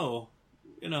like, oh,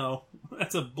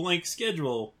 that's a blank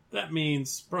schedule. That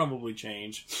means probably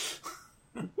change.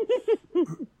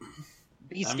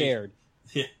 Be scared.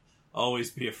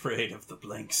 Always be afraid of the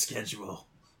blank schedule.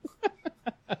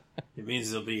 It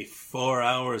means there'll be 4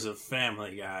 hours of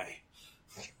Family Guy.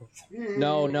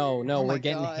 No. We're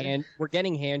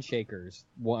getting handshakers.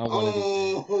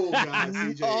 God,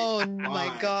 CJ. Oh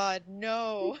my God,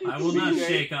 no! I will not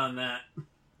shake on that.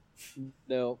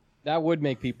 No, that would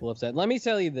make people upset. Let me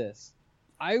tell you this: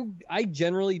 I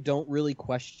generally don't really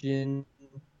question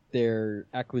their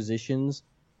acquisitions.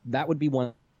 That would be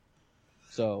one.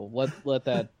 So let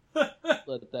that.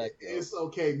 Let that go. It's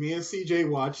okay. Me and CJ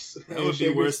watch. That would be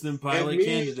worse than Pilot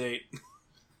Candidate.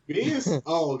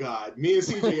 Oh God, me and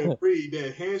CJ agreed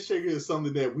that Handshaker is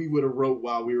something that we would have wrote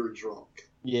while we were drunk.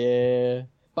 Yeah.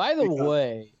 By the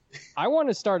way, I want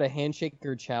to start a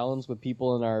Handshaker challenge with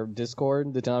people in our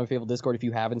Discord, the Toonami Fable Discord. If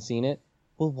you haven't seen it,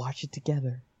 we'll watch it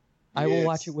together. I will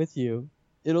watch it with you.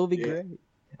 It'll be great.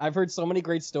 I've heard so many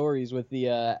great stories with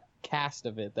the cast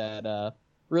of it that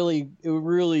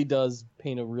really does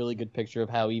paint a really good picture of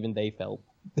how even they felt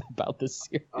about this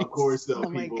series. Of course, though,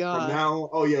 my people. God. From now,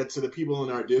 to the people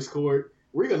in our Discord,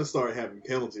 we're gonna start having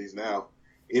penalties now.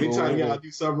 Anytime y'all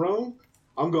do something wrong,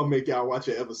 I'm gonna make y'all watch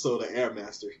an episode of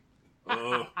Airmaster.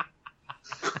 Oh.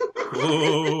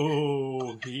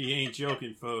 Whoa, he ain't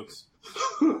joking, folks.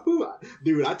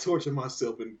 Dude, I tortured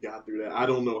myself and got through that. I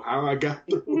don't know how I got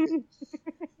through it.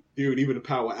 Dude, even the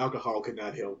power of alcohol could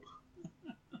not help.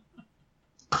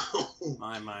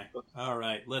 My. All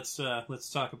right, let's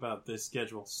talk about this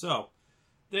schedule. So,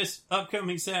 this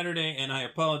upcoming Saturday, and I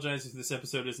apologize if this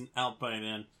episode isn't out by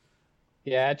then.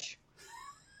 Yatch.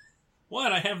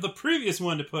 What? I have the previous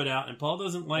one to put out, and Paul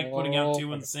doesn't like putting out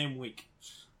two in the same week.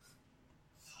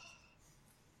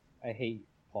 I hate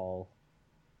Paul.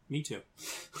 Me too.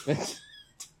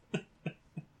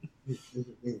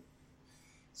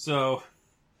 So,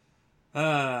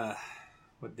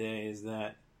 what day is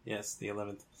that? Yes, the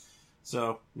 11th.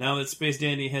 So, now that Space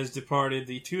Dandy has departed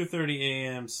the 2:30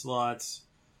 a.m. slots,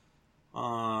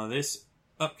 this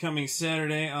upcoming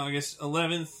Saturday, August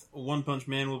 11th, One Punch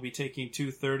Man will be taking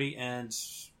 2:30, and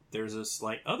there's a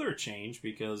slight other change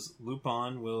because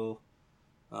Lupin will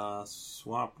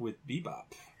swap with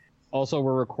Bebop. Also,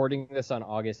 we're recording this on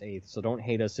August 8th, so don't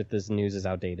hate us if this news is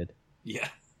outdated. Yeah.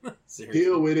 Seriously.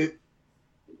 Deal with it.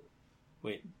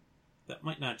 Wait, that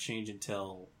might not change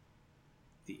until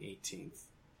the 18th.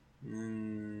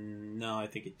 No, I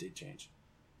think it did change.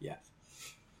 Yeah,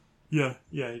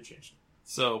 it changed.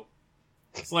 So,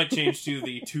 slight change to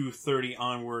the 2:30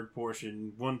 onward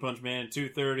portion. One Punch Man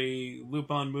 2:30,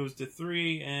 Lupin moves to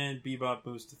 3, and Bebop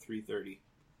moves to 3:30.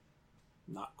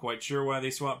 Not quite sure why they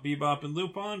swapped Bebop and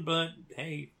Lupin, but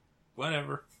hey,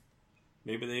 whatever.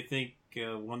 Maybe they think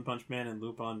One Punch Man and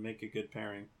Lupin make a good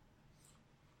pairing.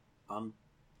 I'm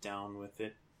down with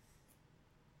it.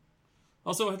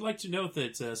 Also, I'd like to note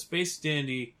that Space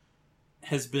Dandy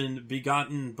has been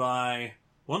begotten by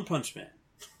One Punch Man,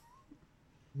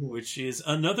 which is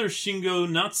another Shingo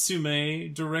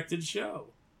Natsume directed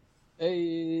show.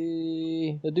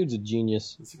 Hey, that dude's a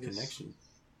genius. It's a connection.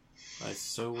 I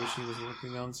so wish he was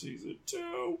working on season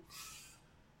 2.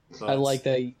 But, I like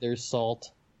that there's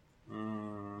salt.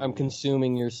 I'm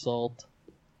consuming your salt.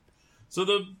 So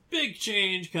the big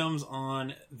change comes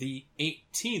on the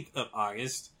 18th of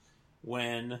August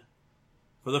when,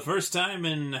 for the first time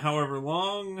in however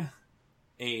long,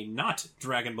 a not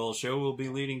Dragon Ball show will be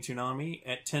leading Toonami.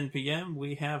 At 10 p.m.,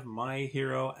 we have My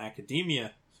Hero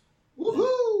Academia.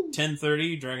 Woohoo!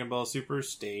 10:30, Dragon Ball Super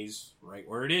stays right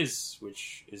where it is,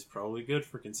 which is probably good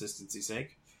for consistency's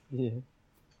sake. Yeah.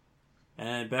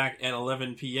 And back at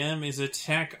 11 p.m. is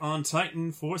Attack on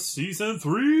Titan for Season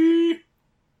 3!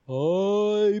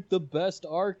 Hype! The best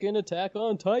arc in Attack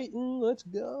on Titan! Let's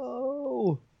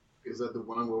go! Is that the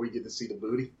one where we get to see the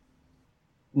booty?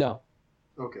 No.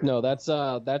 Okay. No, that's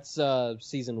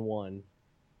Season 1.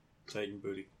 Titan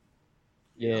booty.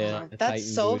 Yeah. That's Titan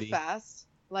so booty. fast.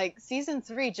 Like, Season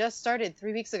 3 just started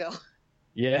 3 weeks ago.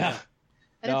 Yeah.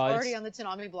 And No, it's already on the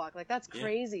Toonami block. Like, that's Yeah.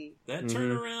 crazy. That Mhm.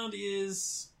 turnaround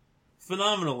is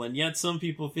phenomenal, and yet some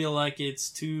people feel like it's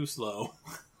too slow.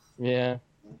 Yeah.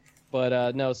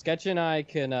 But no, Sketch and I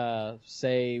can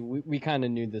say we kind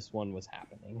of knew this one was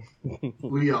happening.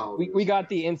 we got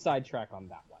the inside track on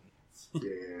that one.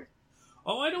 Yeah.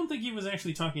 Oh, I don't think he was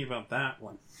actually talking about that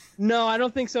one. No, I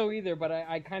don't think so either. But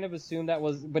I kind of assumed that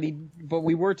was. But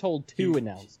we were told to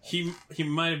announce. He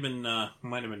might have been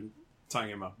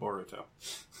talking about Boruto.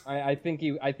 I think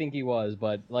he was.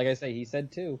 But like I say, he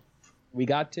said 2. We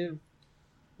got 2.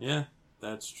 Yeah,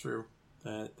 that's true.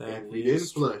 That And we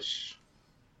is didn't flush.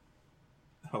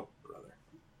 Oh, brother.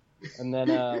 And then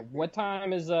what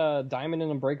time is Diamond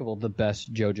and Unbreakable the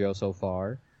best JoJo so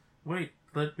far? Wait,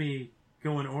 let me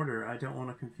go in order. I don't want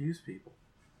to confuse people.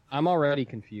 I'm already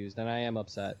confused and I am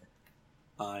upset.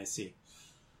 I see.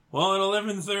 Well, at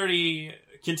 11:30,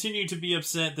 continue to be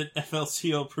upset that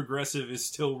FLCL Progressive is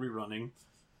still rerunning,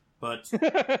 but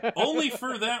only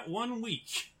for that 1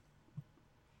 week.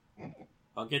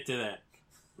 I'll get to that.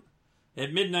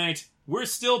 At midnight, we're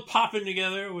still popping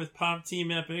together with Pop Team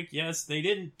Epic. Yes, they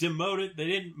didn't demote it. They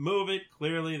didn't move it.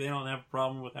 Clearly, they don't have a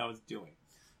problem with how it's doing.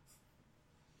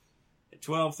 At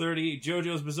 12:30,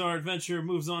 JoJo's Bizarre Adventure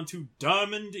moves on to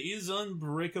Diamond is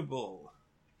Unbreakable.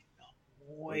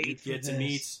 Wait We for get to this.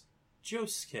 meet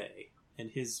Josuke and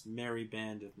his merry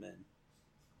band of men.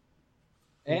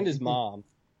 And his mom.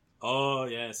 Oh,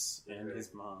 yes, and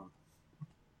his mom.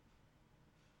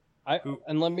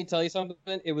 And let me tell you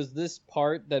something. It was this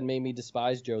part that made me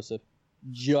despise Joseph.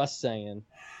 Just saying.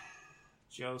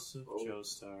 Joseph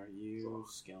Joestar, you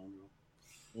scoundrel.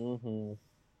 Mm-hmm.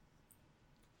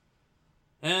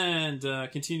 And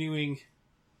continuing,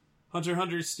 Hunter x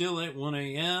Hunter still at 1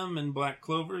 a.m. and Black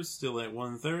Clover still at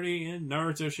 1:30, and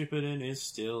Naruto Shippuden is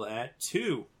still at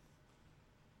 2.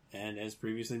 And as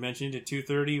previously mentioned, at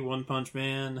 2:30, One Punch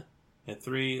Man. At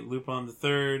 3, Lupin the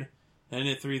Third. And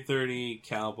at 3:30,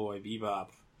 Cowboy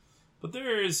Bebop. But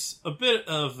there is a bit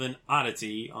of an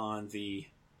oddity on the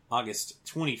August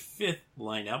 25th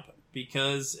lineup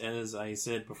because, as I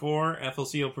said before,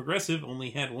 FLCL Progressive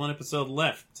only had 1 episode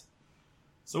left.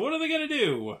 So what are they going to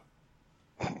do?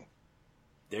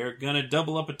 They're going to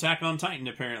double up Attack on Titan,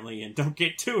 apparently, and don't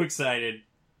get too excited,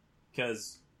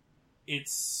 because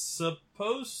it's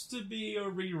supposed to be a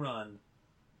rerun.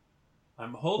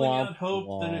 I'm holding out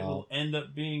hope that it will end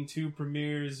up being 2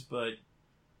 premieres, but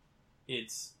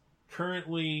it's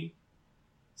currently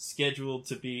scheduled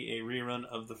to be a rerun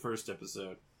of the first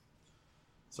episode.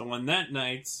 So on that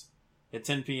night, at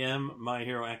 10 p.m., My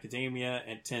Hero Academia.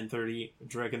 At 10:30,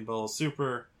 Dragon Ball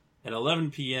Super. At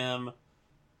 11 p.m.,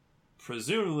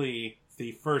 presumably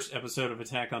the first episode of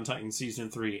Attack on Titan Season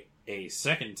 3 a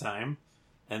second time.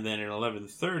 And then at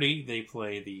 11:30, they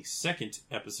play the second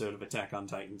episode of Attack on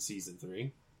Titan Season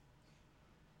 3.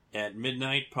 At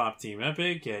midnight, Pop Team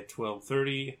Epic. At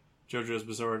 12:30, JoJo's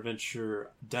Bizarre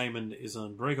Adventure Diamond is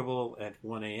Unbreakable. At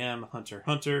 1 a.m., Hunter x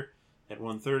Hunter. At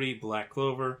 1:30, Black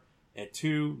Clover. At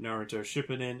 2, Naruto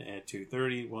Shippuden. At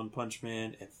 2:30, One Punch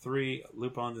Man. At 3,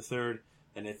 Lupin the Third.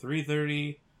 And at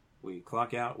 3:30, we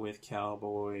clock out with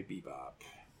Cowboy Bebop.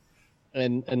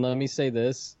 And let me say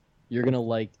this. You're going to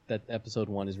like that episode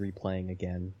 1 is replaying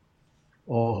again.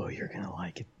 Oh, you're going to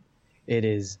like it. It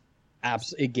is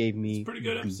it gave me pretty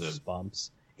good episode. Goosebumps.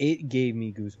 It gave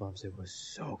me goosebumps. It was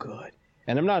so good.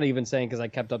 And I'm not even saying because I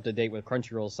kept up to date with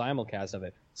Crunchyroll simulcast of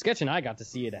it. Sketch and I got to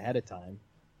see it ahead of time.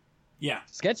 Yeah.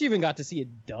 Sketch even got to see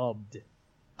it dubbed.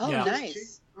 Oh, Yeah.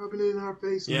 nice. Rubbing it in our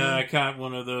face. Yeah, man. I caught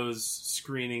one of those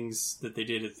screenings that they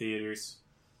did at theaters.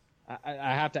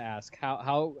 I have to ask,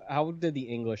 how did the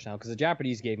English sound? Because the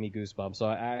Japanese gave me goosebumps, so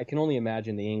I can only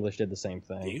imagine the English did the same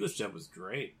thing. The English dub was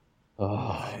great. Oh,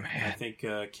 I man. think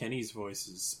Kenny's voice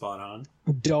is spot on.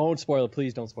 Don't spoil it.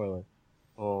 Please don't spoil it.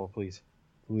 Oh, please.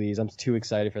 Please. I'm too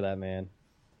excited for that, man.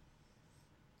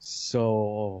 So,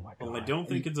 oh my God. Well, I don't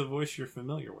think it's a voice you're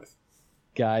familiar with.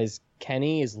 Guys,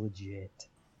 Kenny is legit.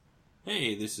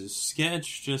 Hey, this is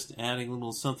Sketch, just adding a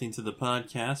little something to the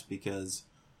podcast because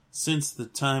since the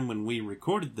time when we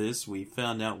recorded this, we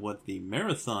found out what the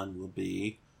marathon will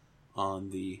be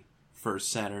on the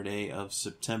first Saturday of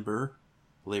September,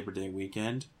 Labor Day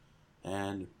weekend,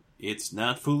 and it's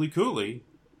not Fooly Cooly,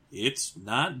 it's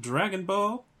not Dragon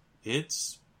Ball,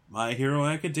 it's My Hero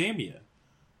Academia.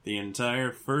 The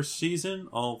entire first season,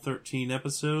 all 13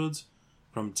 episodes,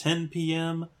 from 10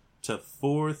 p.m. to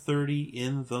 4:30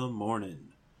 in the morning.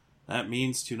 That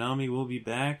means Toonami will be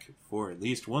back for at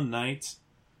least one night,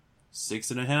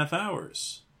 6.5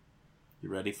 hours. You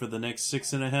ready for the next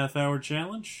 6.5 hour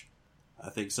challenge? I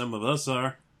think some of us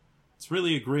are. It's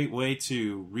really a great way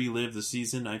to relive the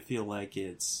season. I feel like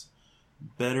it's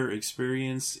better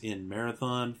experience in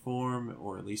marathon form,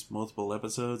 or at least multiple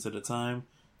episodes at a time.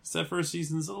 Because that first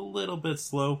season's a little bit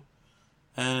slow.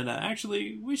 And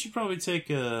actually, we should probably take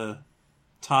a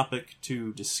topic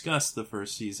to discuss the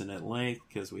first season at length,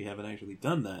 because we haven't actually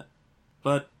done that.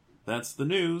 But that's the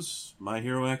news. My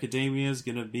Hero Academia is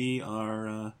going to be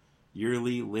our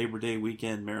yearly Labor Day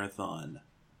weekend marathon.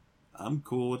 I'm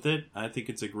cool with it. I think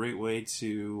it's a great way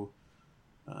to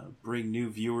bring new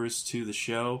viewers to the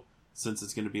show. Since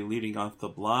it's going to be leading off the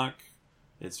block,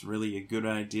 it's really a good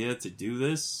idea to do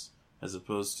this, as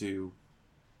opposed to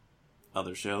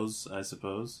other shows, I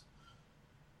suppose.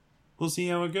 We'll see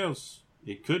how it goes.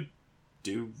 It could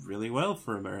do really well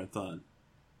for a marathon.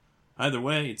 Either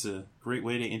way, it's a great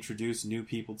way to introduce new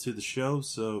people to the show,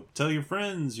 so tell your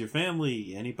friends, your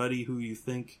family, anybody who you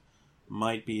think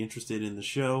might be interested in the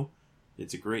show.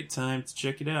 It's a great time to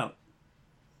check it out.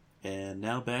 And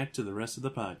now back to the rest of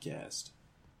the podcast.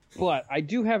 But I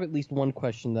do have at least one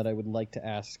question that I would like to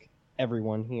ask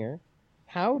everyone here.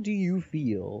 How do you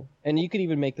feel, and you could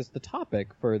even make this the topic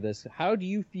for this, how do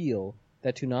you feel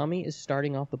that Toonami is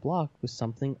starting off the block with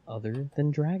something other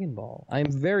than Dragon Ball? I am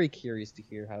very curious to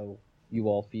hear how you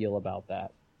all feel about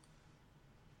that.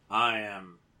 I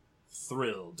am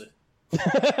thrilled.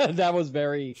 That was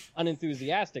very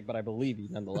unenthusiastic, but I believe you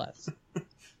nonetheless.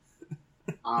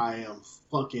 I am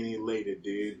fucking elated,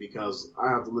 dude, because I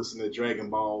have to listen to Dragon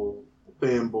Ball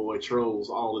fanboy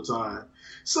trolls all the time.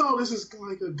 So this is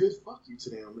like a good fuck you to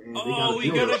them, man. Oh,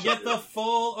 we gotta get the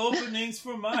full openings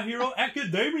for My Hero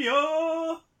Academia!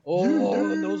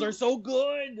 Oh, those are so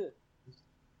good!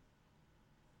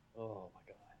 Oh my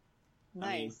god.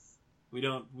 Nice. I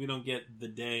mean, we don't get the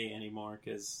day anymore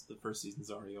because the first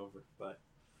season's already over, but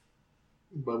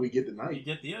we get the night. you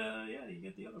get the you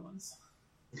get the other ones.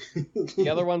 The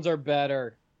other ones are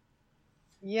better.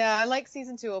 Yeah, I like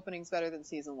season 2 openings better than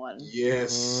season 1.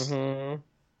 Yes.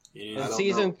 Mm-hmm.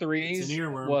 Season 3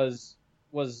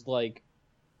 was like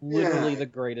literally the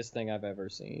greatest thing I've ever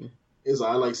seen.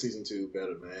 I like season 2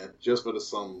 better, man. Just for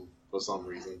some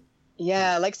reason.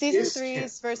 Yeah, like season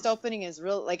 3's first opening is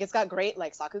real, like it's got great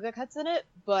like Sakuga cuts in it,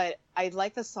 but I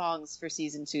like the songs for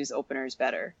season 2's openers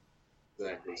better.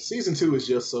 Exactly. Season 2 is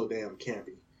just so damn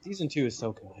campy. Season 2 is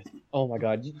so good. Oh my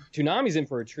god. Toonami's in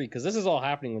for a treat, because this is all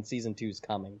happening when Season 2 is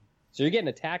coming. So you're getting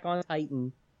Attack on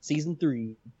Titan, Season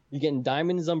 3. You're getting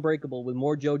Diamond is Unbreakable with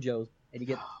more JoJo's. And you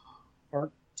get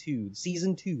Part 2,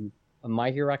 Season 2 of My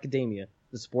Hero Academia,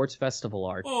 the sports festival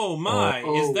arc. Oh my,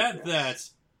 is that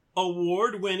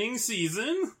award-winning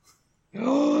season?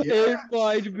 It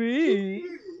might be.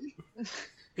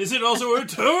 Is it also a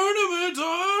tournament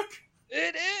arc?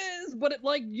 It is, but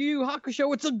like Yu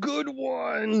Hakusho, it's a good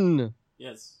one.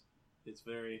 Yes, it's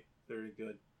very, very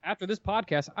good. After this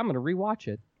podcast, I'm going to rewatch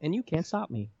it, and you can't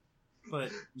stop me.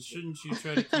 But shouldn't you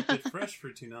try to keep it fresh for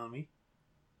Toonami?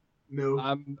 No.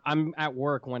 I'm at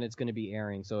work when it's going to be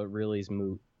airing, so it really is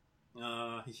moot.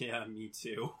 Yeah, me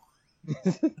too.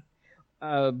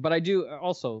 But I do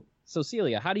also... So,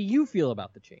 Celia, how do you feel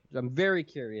about the change? I'm very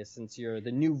curious, since you're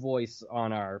the new voice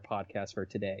on our podcast for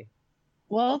today.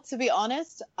 Well, to be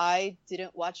honest, I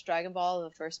didn't watch Dragon Ball in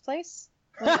the first place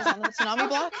when it was on the Toonami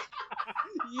block.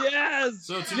 Yes!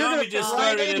 So Toonami just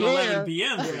started at 11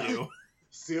 p.m. for you.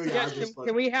 Celia,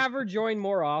 can we have her join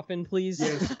more often, please?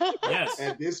 Yes. Yes.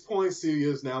 At this point,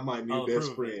 Celia is now my new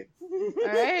best friend. All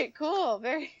right, cool.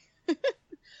 Very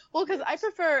well, because I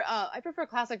prefer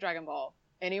classic Dragon Ball,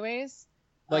 anyways.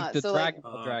 Like the Dragon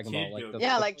Ball,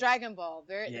 like Dragon Ball,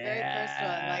 the very first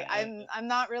one. Like I'm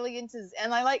not really into,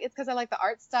 and I like it's because I like the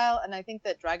art style, and I think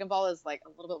that Dragon Ball is like a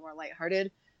little bit more lighthearted.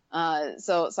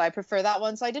 So I prefer that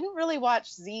one. So I didn't really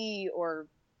watch Z or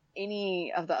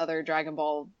any of the other Dragon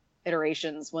Ball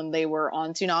iterations when they were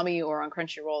on Toonami or on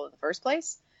Crunchyroll in the first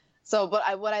place. So,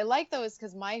 what I like though is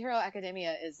because My Hero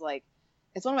Academia is like,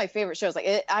 it's one of my favorite shows.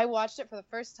 Like I watched it for the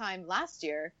first time last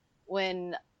year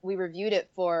when we reviewed it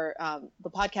for the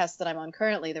podcast that I'm on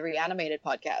currently, the Reanimated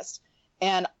podcast,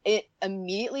 and it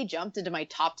immediately jumped into my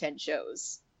top 10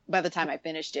 shows by the time I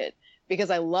finished it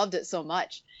because I loved it so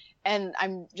much. And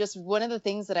I'm just, one of the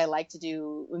things that I like to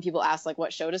do when people ask like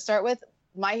what show to start with,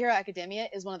 My Hero Academia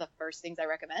is one of the first things I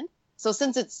recommend. So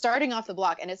since it's starting off the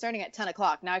block and it's starting at 10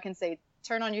 o'clock, now I can say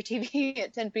turn on your TV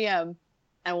at 10 p.m.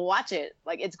 and watch it.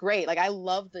 Like, it's great. Like, I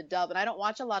love the dub, and I don't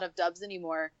watch a lot of dubs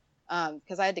anymore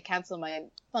because I had to cancel my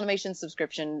Funimation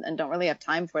subscription and don't really have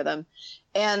time for them.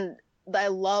 And I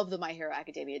love the My Hero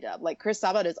Academia dub. Like, Chris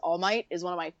Sabat as All Might is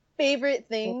one of my favorite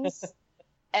things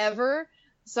ever.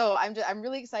 So I'm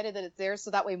really excited that it's there,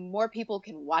 so that way more people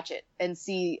can watch it and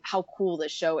see how cool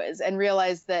this show is and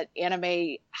realize that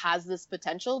anime has this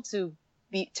potential to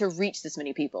reach this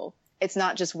many people. It's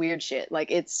not just weird shit.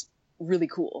 Like, it's really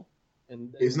cool.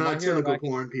 And it's not tentacle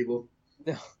porn, people.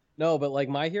 No, but like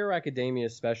My Hero Academia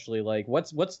especially, like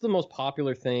what's the most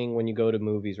popular thing when you go to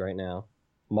movies right now?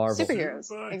 Marvel.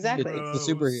 Superheroes. Exactly. It's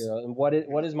the superhero. And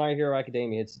what is My Hero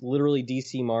Academia? It's literally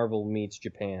DC Marvel meets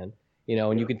Japan. You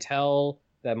know, and you can tell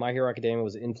that My Hero Academia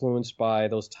was influenced by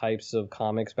those types of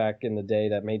comics back in the day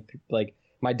that made, like,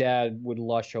 my dad would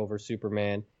lush over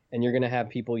Superman, and you're going to have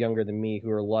people younger than me who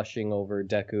are lushing over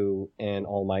Deku and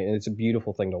All Might, and it's a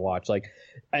beautiful thing to watch. Like,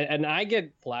 and I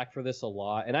get flack for this a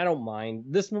lot, and I don't mind.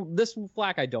 This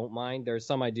flack I don't mind. There's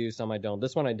some I do, some I don't.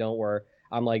 This one I don't, where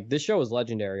I'm like, this show is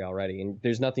legendary already, and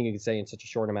there's nothing you can say in such a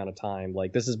short amount of time.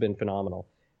 Like, this has been phenomenal.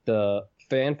 The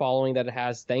fan following that it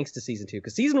has thanks to season 2,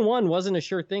 because season 1 wasn't a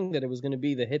sure thing that it was going to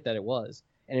be the hit that it was.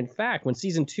 And in fact, when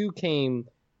season 2 came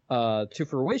to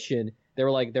fruition, they were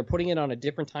like, they're putting it on a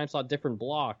different time slot, different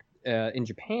block in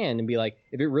Japan, and be like,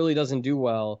 if it really doesn't do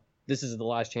well, this is the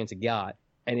last chance it got.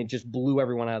 And it just blew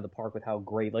everyone out of the park with how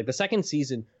great, like, the second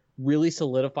season really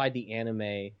solidified the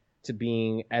anime to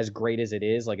being as great as it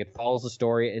is. Like, it follows the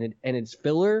story, and its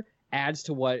filler adds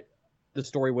to what the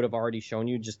story would have already shown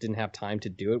you, just didn't have time to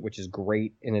do it, which is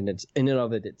great in and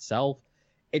of it itself.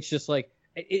 It's just like,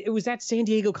 it was at San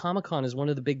Diego Comic-Con as one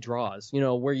of the big draws, you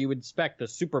know, where you would expect the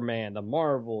Superman, the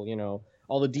Marvel, you know,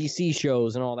 all the DC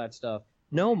shows and all that stuff.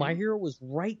 No, My Hero was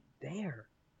right there.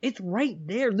 It's right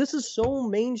there. This is so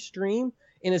mainstream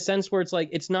in a sense where it's like,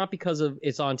 it's not because of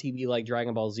it's on TV like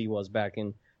Dragon Ball Z was back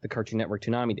in the Cartoon Network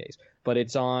Toonami days, but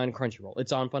it's on Crunchyroll.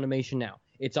 It's on Funimation now.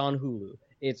 It's on Hulu.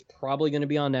 It's probably going to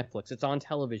be on Netflix. It's on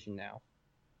television now.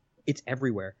 It's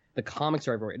everywhere. The comics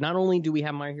are everywhere. Not only do we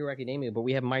have My Hero Academia, but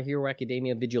we have My Hero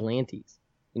Academia Vigilantes.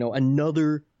 You know,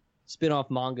 another spin-off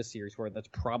manga series for it that's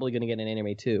probably going to get an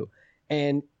anime too.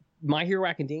 And My Hero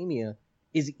Academia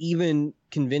is even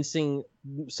convincing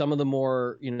some of the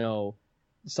more, you know,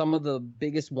 some of the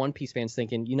biggest One Piece fans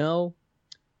thinking, you know,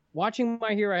 watching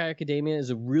My Hero Academia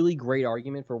is a really great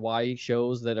argument for why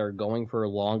shows that are going for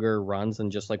longer runs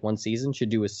than just like one season should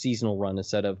do a seasonal run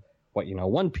instead of what, you know,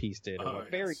 One Piece did or what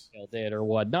Fairy Tail did or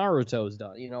what Naruto's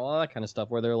done, you know, all that kind of stuff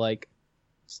where they're like,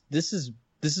 this is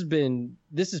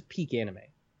peak anime.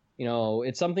 You know,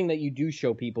 it's something that you do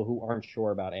show people who aren't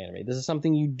sure about anime. This is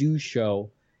something you do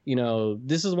show, you know,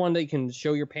 this is one that you can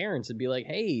show your parents and be like,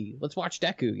 hey, let's watch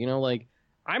Deku. You know, like,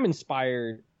 I'm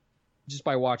inspired just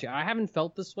by watching. I haven't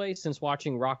felt this way since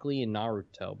watching Rock Lee and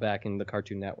Naruto back in the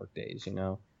Cartoon Network days, you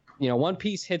know. You know, One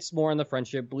Piece hits more on the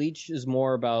friendship. Bleach is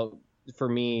more about, for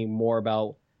me, more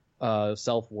about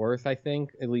self-worth, I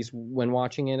think, at least when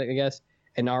watching it, I guess.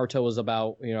 And Naruto was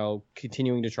about, you know,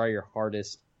 continuing to try your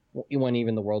hardest when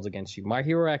even the world's against you. My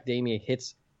Hero Academia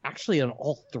hits actually on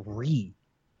all three.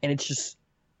 And it's just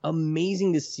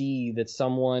amazing to see that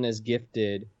someone as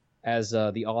gifted as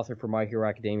the author for My Hero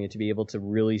Academia to be able to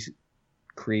really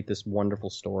create this wonderful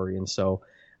story. And so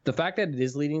the fact that it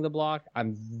is leading the block,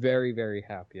 I'm very, very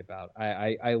happy about.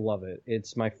 I love it.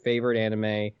 It's my favorite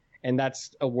anime. And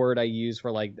that's a word I use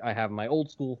for, like, I have my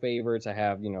old school favorites. I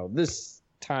have, you know, this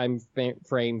time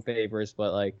frame favorites,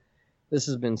 but like, this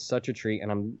has been such a treat.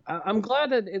 And I'm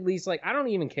glad that at least, like, I don't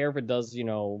even care if it does, you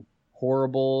know,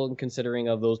 horrible considering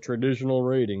of those traditional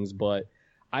ratings, but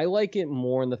I like it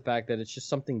more in the fact that it's just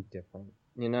something different,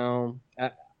 you know.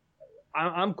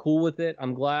 I'm cool with it.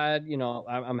 I'm glad, you know,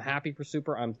 I'm happy for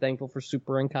Super. I'm thankful for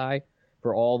Super and Kai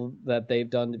for all that they've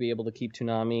done to be able to keep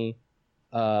Toonami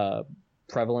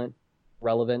prevalent,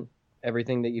 relevant,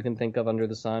 everything that you can think of under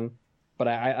the sun. But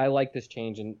I like this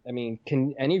change. And I mean,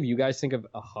 can any of you guys think of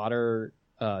a hotter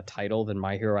title than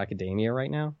My Hero Academia right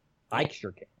now? I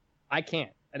sure can. I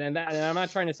can't. And I'm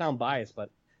not trying to sound biased, but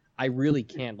I really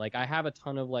can't. Like, I have a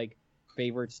ton of, like,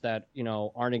 favorites that, you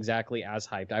know, aren't exactly as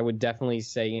hyped. I would definitely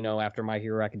say, you know, after My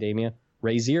Hero Academia,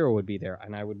 Re:Zero would be there.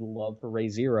 And I would love for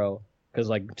Re:Zero, because,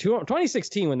 like,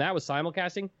 2016, when that was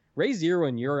simulcasting, Re:Zero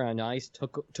and Yuri on Ice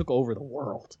took over the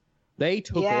world. They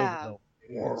took over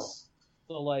the world.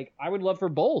 So like, I would love for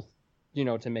both,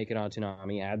 to make it on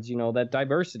Toonami. Adds, that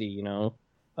diversity, I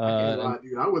can't lie,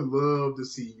 dude. I would love to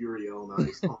see Yuri on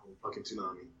Ice on fucking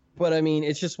Toonami. But I mean,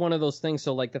 it's just one of those things.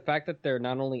 So like, the fact that they're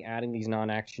not only adding these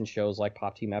non-action shows like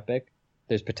Pop Team Epic,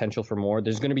 there's potential for more.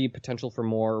 There's going to be potential for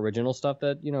more original stuff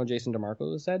that, Jason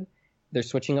DeMarco has said. They're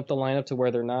switching up the lineup to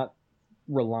where they're not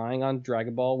relying on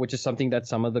Dragon Ball, which is something that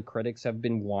some of the critics have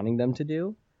been wanting them to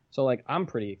do. So like, I'm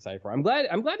pretty excited for it.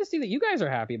 I'm glad to see that you guys are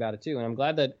happy about it too, and I'm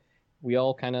glad that we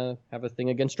all kind of have a thing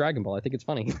against Dragon Ball. I think it's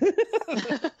funny.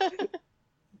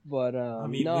 But I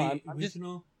mean, no, we can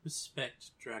all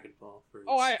respect Dragon Ball for its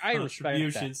I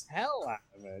contributions. respect the hell out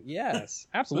of it. Yes,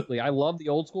 absolutely. I love the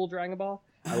old school Dragon Ball.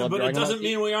 But Dragon it doesn't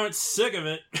mean we aren't sick of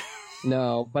it.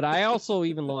 No, but I also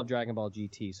even love Dragon Ball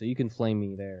GT, so you can flame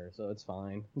me there. So it's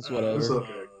fine. It's whatever. It's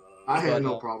okay. I had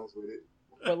no problems with it.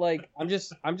 But like, I'm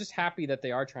just happy that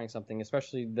they are trying something,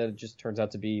 especially that it just turns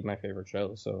out to be my favorite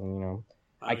show. So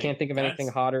I can't think of anything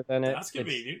hotter than it. That's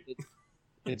convenient.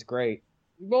 It's great.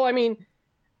 Well, I mean,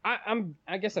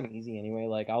 I guess I'm easy anyway.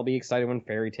 Like, I'll be excited when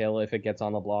Fairy Tail, if it gets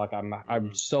on the block.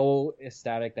 I'm so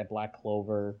ecstatic that Black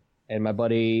Clover, and my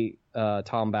buddy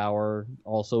Tom Bauer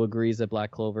also agrees that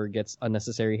Black Clover gets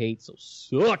unnecessary hate. So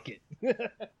suck it.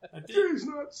 I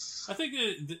think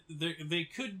that they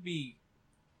could be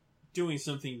doing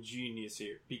something genius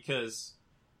here, because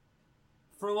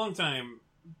for a long time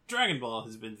Dragon Ball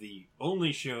has been the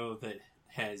only show that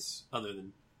has, other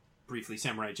than briefly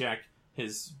Samurai Jack,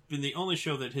 has been the only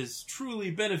show that has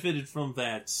truly benefited from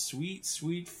that sweet,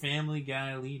 sweet Family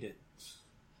Guy lead-in.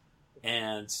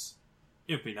 And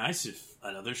it would be nice if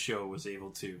another show was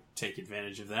able to take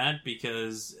advantage of that,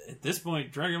 because at this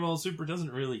point Dragon Ball Super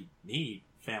doesn't really need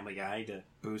Family Guy to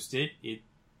boost it. It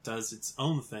does its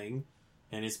own thing,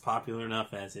 and is popular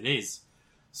enough as it is.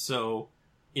 So,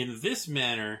 in this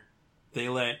manner, they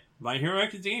let My Hero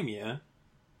Academia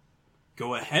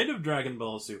go ahead of Dragon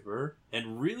Ball Super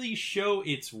and really show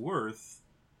its worth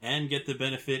and get the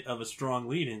benefit of a strong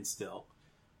lead-in still.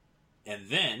 And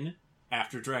then,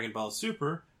 after Dragon Ball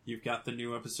Super, you've got the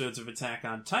new episodes of Attack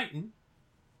on Titan,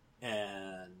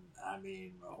 and, I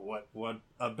mean, what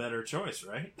a better choice,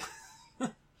 right?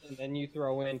 And then you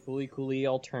throw in Fooly Cooly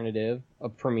Alternative, a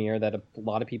premiere that a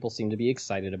lot of people seem to be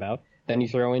excited about. Then you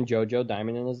throw in JoJo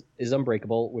Diamond is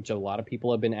Unbreakable, which a lot of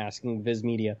people have been asking Viz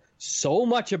Media so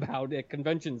much about at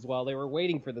conventions while they were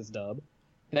waiting for this dub.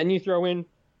 Then you throw in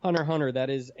Hunter x Hunter,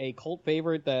 that is a cult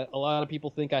favorite that a lot of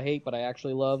people think I hate, but I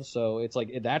actually love. So it's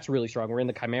like, that's really strong. We're in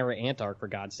the Chimera Ant arc, for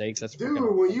God's sakes. That's dude.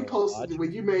 When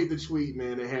you made the tweet,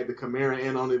 man, it had the Chimera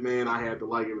Ant on it, man. I had to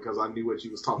like it because I knew what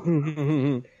you was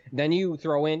talking about. Then you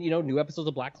throw in, new episodes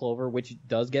of Black Clover, which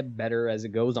does get better as it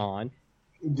goes on.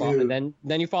 And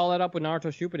then you follow that up with Naruto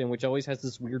Shippuden, which always has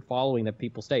this weird following that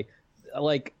people stay.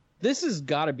 Like, this has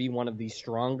got to be one of the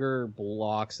stronger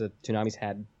blocks that Toonami's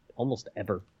had almost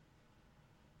ever.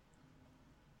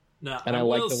 Now, and I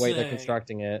like the way they're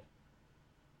constructing it.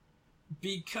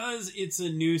 Because it's a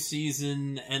new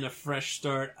season and a fresh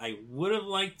start, I would have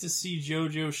liked to see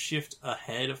JoJo shift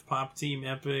ahead of Pop Team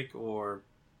Epic, or,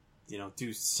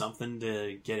 do something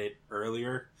to get it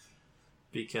earlier.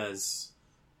 Because,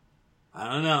 I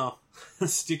don't know,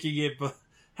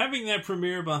 having that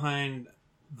premiere behind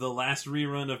the last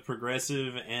rerun of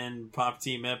Progressive and Pop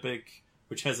Team Epic,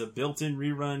 which has a built-in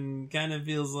rerun, kind of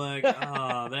feels like,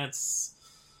 that's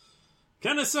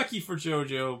kind of sucky for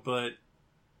JoJo, but,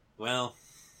 well,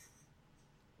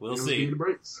 we'll see.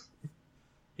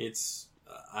 It's,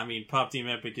 Pop Team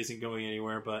Epic isn't going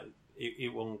anywhere, but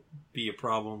it won't be a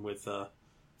problem with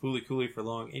Fooly Cooly for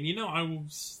long. And I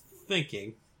was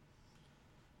thinking,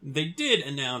 they did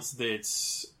announce that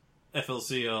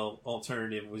FLCL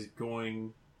Alternative was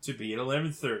going to be at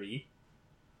 11:30,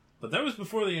 but that was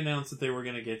before they announced that they were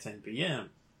going to get 10 p.m.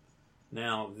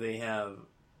 Now, they have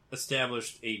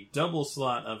established a double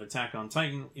slot of Attack on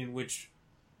Titan, in which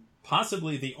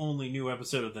possibly the only new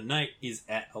episode of the night is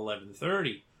at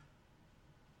 11:30.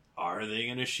 Are they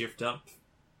going to shift up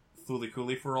Fooly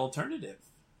Cooly for Alternative?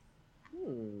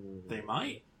 They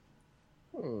might.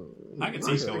 I could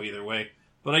see it go either way.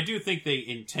 But I do think they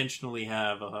intentionally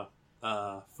have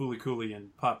Fooly Cooly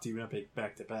and Pop Team Epic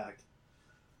back-to-back.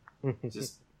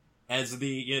 Just as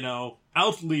the,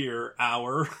 outlier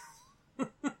hour.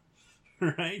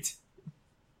 Right?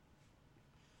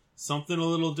 Something a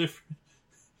little different.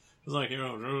 It's like,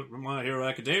 My Hero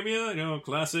Academia,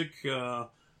 classic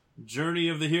Journey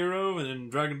of the Hero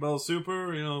and Dragon Ball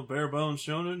Super, bare bones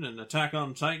shonen, and Attack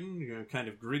on Titan, kind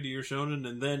of grittier shonen,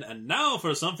 and now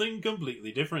for something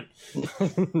completely different.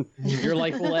 Your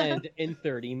life will end in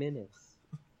 30 minutes.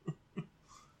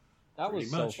 That Pretty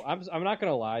was much. so fun. I'm not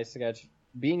gonna lie, Sketch.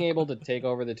 Being able to take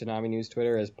over the Toonami News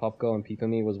Twitter as Pupko and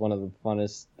Peepamy was one of the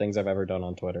funnest things I've ever done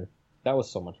on Twitter. That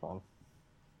was so much fun.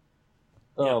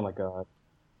 Yeah. Oh my god.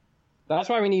 That's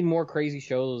why we need more crazy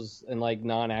shows and like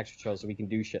non-action shows so we can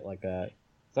do shit like that.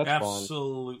 That's fun.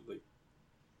 Absolutely.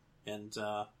 And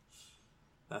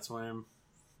that's why I'm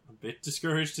a bit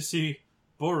discouraged to see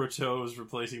Boruto is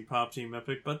replacing Pop Team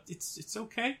Epic, but it's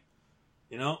okay.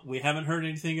 We haven't heard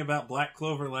anything about Black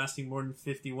Clover lasting more than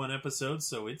 51 episodes,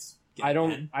 so it's I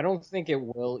don't think it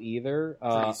will either.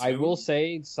 I will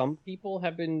say some people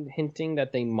have been hinting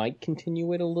that they might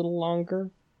continue it a little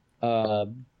longer.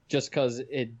 Just because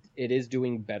it is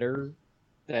doing better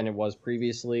than it was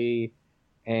previously,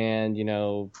 and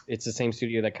it's the same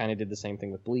studio that kind of did the same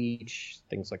thing with Bleach,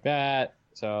 things like that.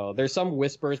 So there's some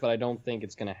whispers, but I don't think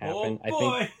it's going to happen. Oh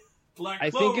boy,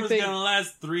 Black Clover's going to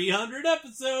last 300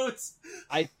 episodes.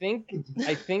 I think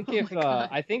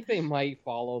they might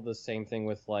follow the same thing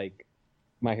with like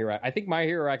My Hero. I think My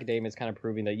Hero Academia is kind of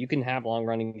proving that you can have long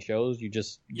running shows, you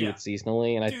just do it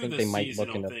seasonally, and I think they might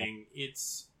look into that.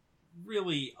 It's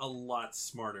really a lot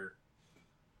smarter.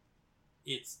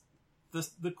 It's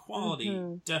the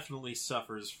quality definitely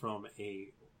suffers from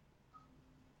a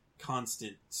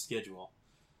constant schedule.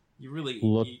 You really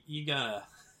you gotta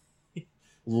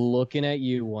looking at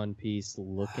you, One Piece,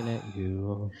 looking at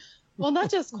you. Well, not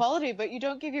just quality, but you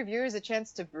don't give your viewers a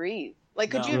chance to breathe.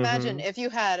 Like, could you imagine if you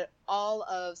had all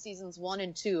of seasons 1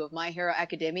 and 2 of My Hero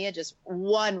Academia, just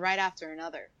one right after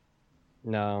another?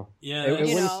 No. Yeah,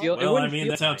 it wouldn't feel. Well,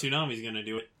 that's how Toonami's going to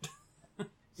do it.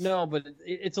 No, but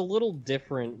it's a little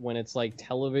different when it's like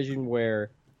television, where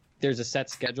there's a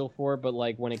set schedule for it. But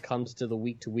like when it comes to the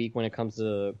week to week, when it comes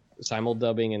to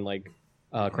simuldubbing and like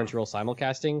Crunchyroll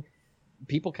simulcasting,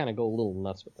 people kind of go a little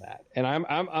nuts with that. And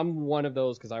I'm one of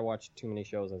those because I watch too many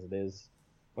shows as it is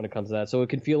when it comes to that. So it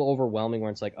can feel overwhelming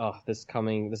where it's like, oh, this is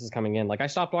coming in. Like I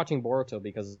stopped watching Boruto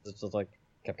because it's just like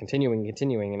kept continuing,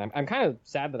 and I'm kind of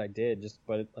sad that I did.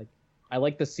 But like I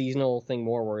like the seasonal thing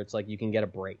more, where it's like you can get a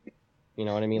break. You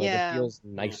know what I mean? Yeah. Like it feels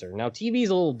nicer. Now TV's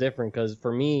a little different because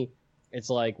for me, it's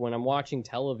like when I'm watching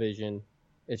television,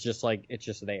 it's just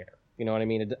there. You know what I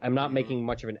mean? I'm not making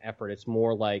much of an effort. It's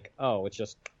more like, oh, it's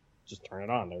just turn it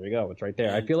on. There we go. It's right there.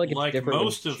 And I feel like it's like different.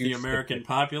 Most of the American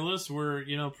populace were,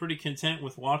 pretty content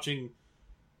with watching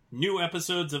new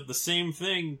episodes of the same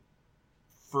thing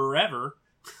forever.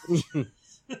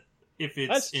 If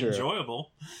it's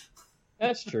enjoyable.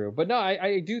 That's true. But no,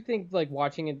 I do think like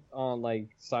watching it on like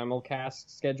simulcast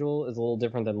schedule is a little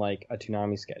different than like a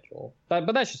Toonami schedule.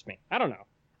 But that's just me. I don't know.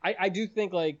 I do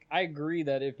think like I agree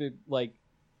that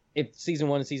if season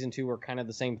 1 and season 2 were kind of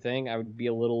the same thing, I would be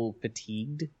a little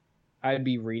fatigued. I'd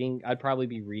probably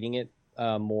be reading it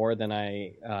more than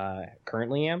I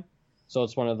currently am. So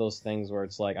it's one of those things where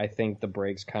it's like I think the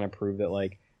breaks kind of prove that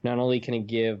like not only can it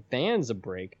give fans a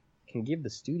break, it can give the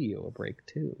studio a break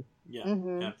too.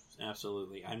 Yeah,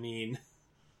 absolutely. I mean,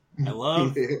 I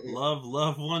love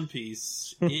One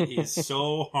Piece. It is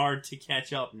so hard to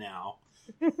catch up now.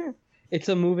 It's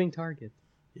a moving target.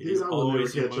 It is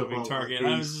always a moving target.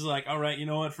 I was just like, all right, you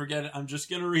know what? Forget it. I'm just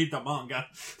going to read the manga.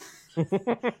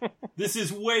 This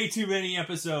is way too many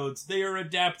episodes. They are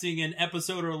adapting an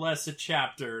episode or less a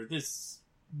chapter.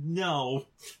 No.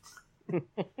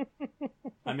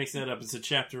 I mixed that up. It's a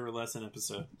chapter or less an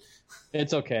episode.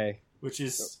 It's okay. Which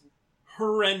is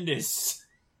horrendous.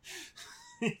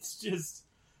 It's just...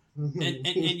 And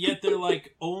yet they're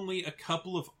like only a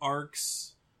couple of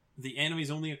arcs. The anime's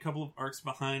only a couple of arcs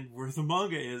behind where the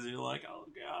manga is. And you're like, oh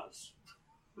gosh.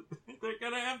 They're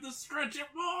gonna have to stretch it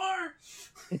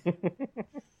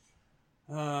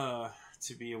more!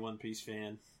 To be a One Piece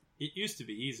fan. It used to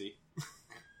be easy.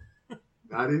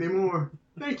 Not anymore.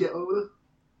 Thank you,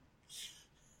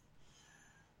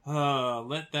 Oda.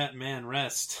 Let that man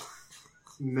rest.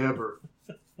 Never.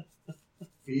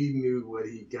 He knew what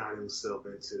he got himself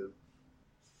into.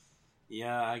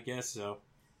 Yeah, I guess so.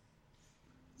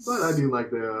 But I do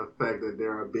like the fact that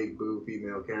there are big boo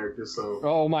female characters, so...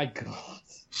 Oh my god.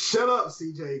 Shut up,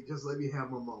 CJ. Just let me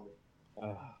have my moment.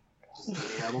 Just let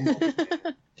me have a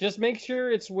moment. Just make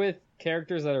sure it's with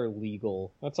characters that are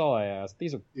legal. That's all I ask.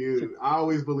 Dude, I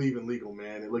always believe in legal,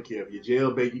 man. And look here, if you're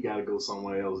jailbait, you gotta go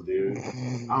somewhere else, dude.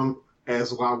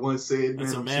 As I once said,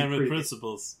 that's man, a man with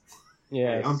principles.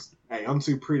 Yeah. Hey, I'm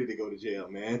too pretty to go to jail,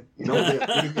 man. You know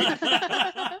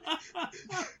that.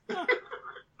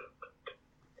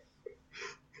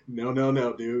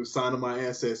 No, dude. Sign on my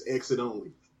ass says exit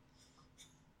only.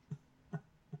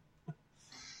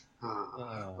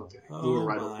 Okay. Moving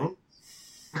right along.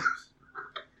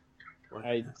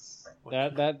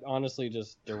 That honestly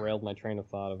just derailed my train of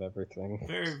thought of everything.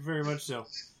 Very, very much so.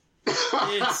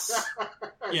 It's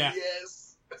yeah.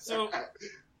 Yes. So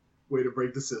way to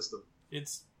break the system.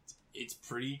 It's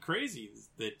pretty crazy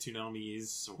that Toonami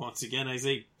is once again, I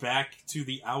say, back to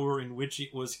the hour in which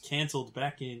it was canceled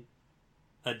back in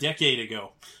a decade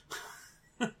ago.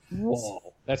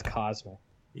 Whoa, that's cosmic.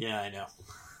 Yeah, I know.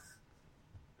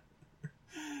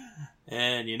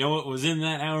 And you know what was in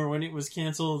that hour when it was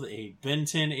canceled? A Ben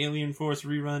 10 Alien Force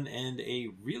rerun and a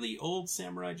really old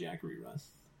Samurai Jack rerun.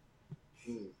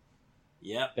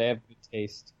 Yep. They have good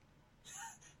taste.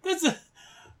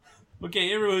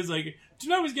 Okay, everyone's like,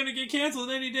 Toonami's gonna get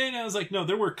canceled any day, and I was like, no,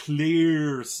 there were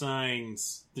clear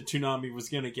signs that Toonami was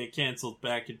gonna get canceled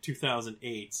back in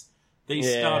 2008. They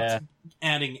stopped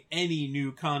adding any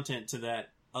new content to that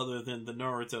other than the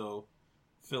Naruto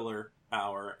filler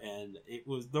hour, and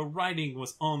the writing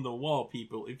was on the wall,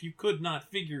 people. If you could not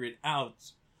figure it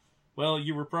out, well,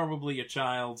 you were probably a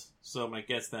child, so I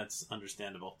guess that's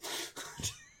understandable.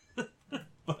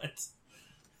 But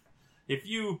if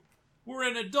you were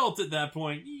an adult at that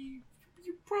point, you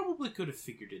probably could have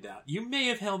figured it out. You may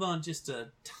have held on just a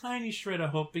tiny shred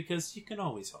of hope, because you can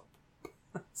always hope.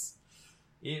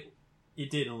 It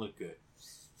didn't look good.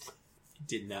 It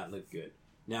did not look good.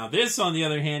 Now this, on the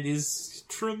other hand, is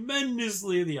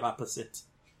tremendously the opposite.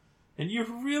 And you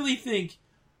really think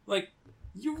that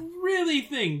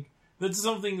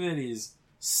something that is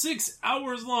 6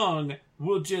 hours long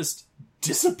will just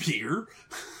disappear?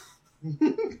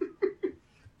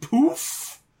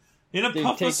 Poof! In a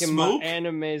puff of smoke? They're taking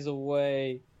my animes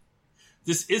away.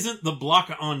 This isn't the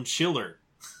block on Chiller.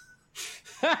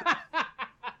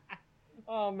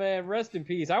 Oh man, rest in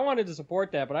peace. I wanted to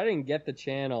support that, but I didn't get the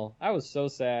channel. I was so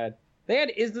sad. They had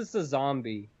Is This a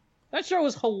Zombie? That show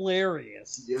was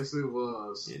hilarious. Yes, it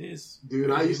was. It is.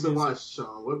 Dude, I used to watch,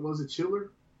 Sean, what was it,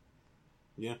 Chiller?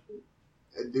 Yeah.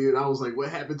 And dude, I was like, what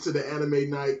happened to the anime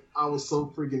night? I was so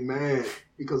freaking mad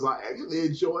because I actually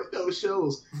enjoyed those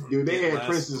shows. Dude, they had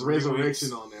Princess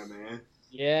Resurrection on there, man.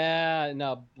 Yeah,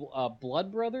 no,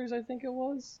 Blood Brothers, I think it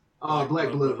was. Oh,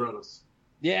 Black Blood Brothers.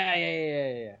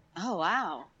 Yeah. Oh,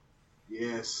 wow.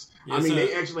 Yes. Yeah, I mean,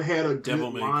 they actually had a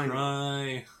Devil good May line.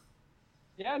 Cry.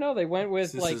 Yeah, no, they went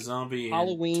with like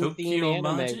Halloween-themed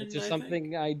anime, which is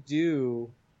something I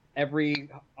do every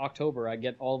October. I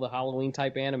get all the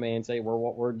Halloween-type anime and say,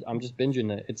 I'm just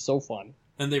binging it. It's so fun.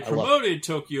 And they promoted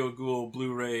Tokyo Ghoul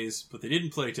Blu-rays, but they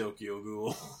didn't play Tokyo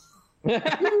Ghoul.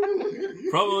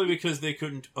 Probably because they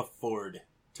couldn't afford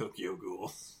Tokyo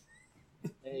Ghoul.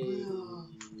 Hey.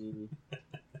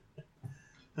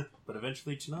 But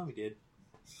eventually Toonami did.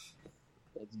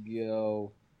 Let's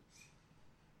go.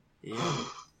 Yeah.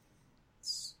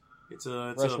 It's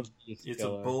a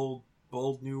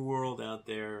bold new world out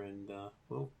there, and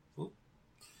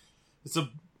it's a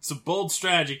bold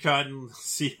strategy, Cotton.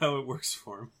 See how it works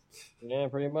for him. Yeah,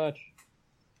 pretty much.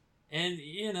 And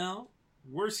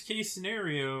worst case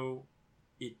scenario,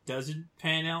 it doesn't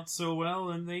pan out so well,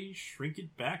 and they shrink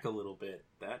it back a little bit.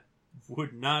 That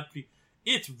would not be.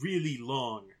 It's really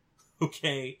long.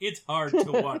 Okay, it's hard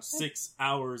to watch 6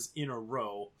 hours in a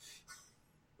row.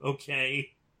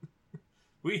 Okay,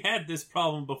 we had this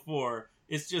problem before.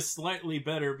 It's just slightly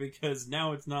better because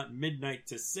now it's not midnight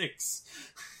to 6.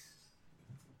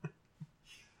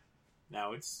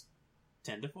 Now it's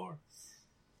 10 to 4.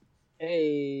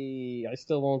 Hey, I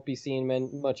still won't be seeing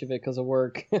much of it because of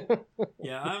work.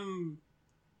 Yeah, I'm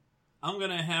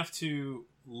gonna have to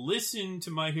listen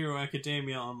to My Hero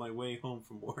Academia on my way home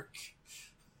from work.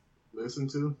 Listen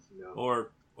to? No.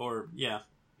 Or yeah,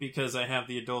 because I have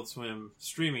the Adult Swim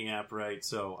streaming app, right?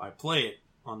 So I play it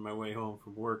on my way home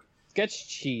from work. Sketch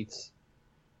cheats.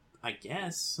 I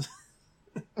guess.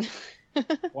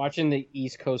 Watching the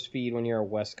East Coast feed when you're a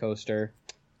West Coaster.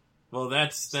 Well,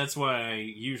 that's why I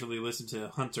usually listen to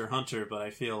Hunter x Hunter, but I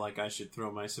feel like I should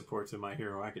throw my support to My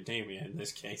Hero Academia in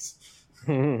this case.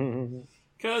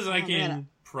 Because I can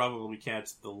probably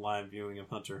catch the live viewing of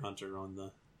Hunter x Hunter on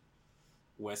the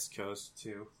West Coast,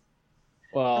 too.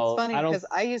 Well, it's funny because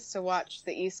I used to watch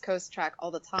the East Coast track all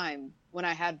the time when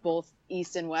I had both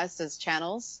East and West as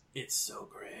channels. It's so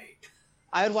great.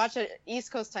 I would watch it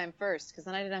East Coast time first because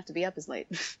then I didn't have to be up as late.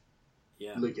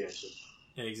 Yeah. Look at you.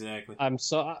 Exactly.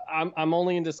 I'm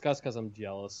only in disgust because I'm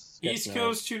jealous. East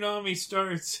Coast Toonami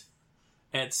starts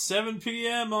at 7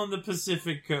 p.m. on the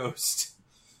Pacific Coast.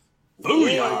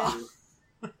 Booyah!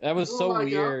 That was so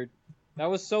weird. That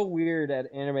was so weird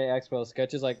at Anime Expo.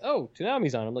 Sketch is like, oh,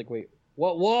 Toonami's on. I'm like, wait,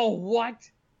 Whoa, what?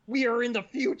 We are in the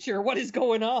future. What is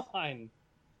going on?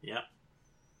 Yep.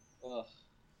 Ugh.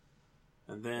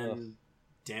 And then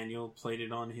Daniel played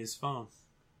it on his phone.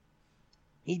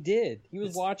 He did. He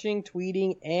was watching,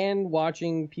 tweeting, and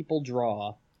watching people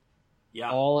draw. Yeah.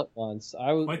 All at once.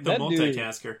 Quite the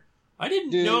multitasker. I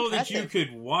didn't know that you impressive.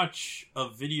 could watch a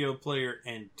video player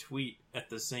and tweet at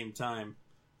the same time.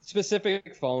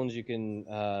 Specific phones you can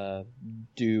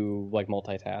do like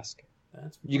multitask.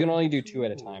 You can only do 2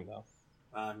 at a time though.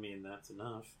 I mean, that's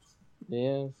enough.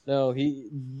 Yeah. No,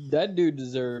 that dude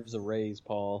deserves a raise,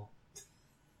 Paul.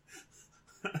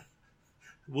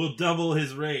 We'll double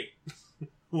his rate.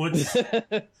 What's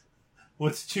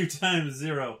 2 times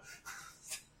 0?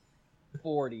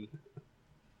 40.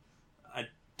 I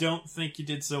don't think you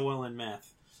did so well in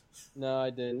math. No,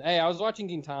 I didn't. Hey, I was watching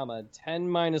Gintama. 10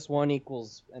 minus 1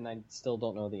 equals, and I still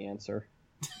don't know the answer.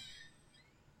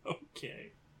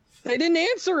 Okay. They didn't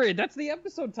answer it. That's the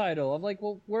episode title. I'm like,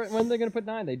 well, when are they gonna put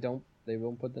 9? They don't. They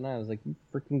won't put the 9. I was like, you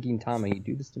freaking Gintama, you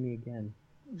do this to me again.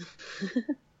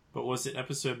 But was it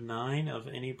episode 9 of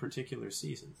any particular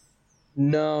season?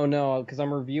 No, because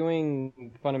I'm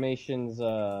reviewing Funimation's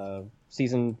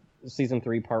season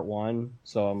 3 part 1,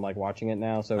 so I'm like watching it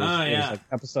now. So it was like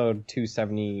episode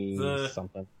 270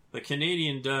 something. The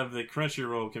Canadian dub that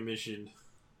Crunchyroll commissioned.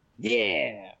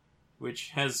 Yeah.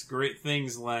 Which has great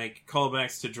things like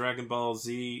callbacks to Dragon Ball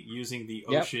Z using the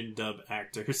Ocean dub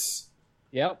actors.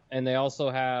 Yep, and they also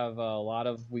have a lot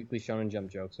of Weekly Shonen Jump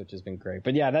jokes, which has been great.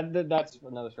 But yeah, that's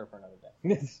another story for another day.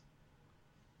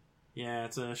 Yeah,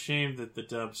 it's a shame that the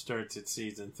dub starts at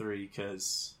season 3,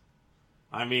 because,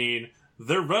 I mean,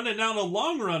 they're running out of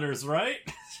long runners, right?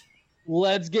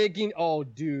 Let's get Oh,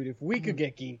 dude, if we could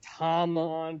get Gintama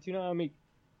on Toonami,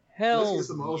 hell let's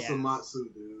get some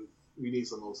Osamatsu, dude. We need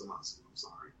some Osamatsu. I'm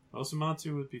sorry.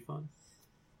 Osamatsu would be fun.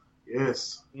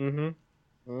 Yes. And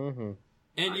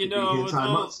you know, with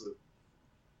all,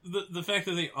 the fact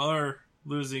that they are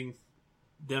losing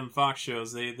them Fox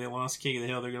shows, they lost King of the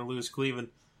Hill, they're going to lose Cleveland.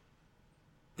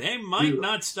 They might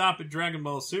not stop at Dragon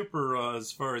Ball Super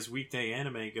as far as weekday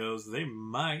anime goes. They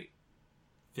might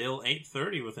fill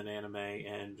 8:30 with an anime,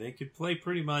 and they could play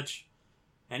pretty much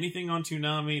anything on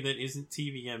Toonami that isn't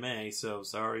TVMA. So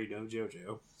sorry, no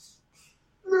JoJo.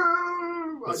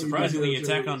 No, but surprisingly,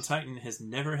 Attack on Titan has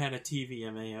never had a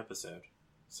TVMA episode,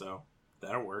 so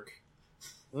that'll work.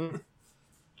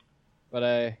 But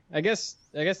I guess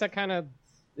that kind of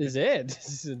is it.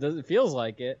 It feels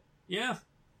like it. Yeah.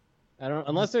 I don't,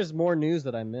 unless there's more news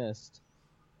that I missed.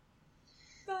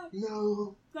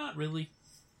 No, not really.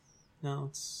 No,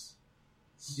 it's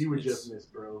you were just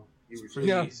missed, bro. You were just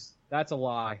missed. That's a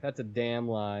lie. That's a damn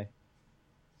lie.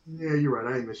 Yeah, you're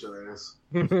right. I ain't miss your ass.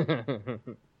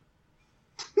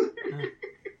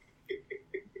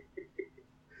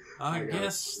 I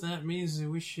guess that means that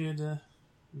we should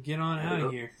get on out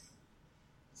of here.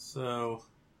 So,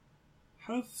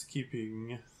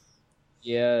 housekeeping.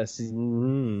 Yes.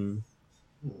 Mm-hmm.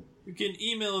 You can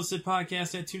email us at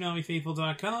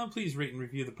podcast@toonamifaithful.com. Please rate and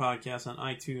review the podcast on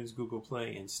iTunes, Google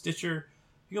Play, and Stitcher.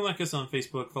 You can like us on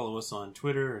Facebook, follow us on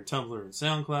Twitter, and Tumblr, and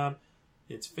SoundCloud.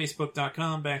 It's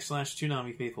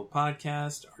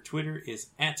facebook.com/ToonamiFaithfulPodcast. Our Twitter is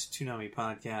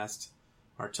 @ToonamiPodcast.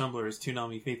 Our Tumblr is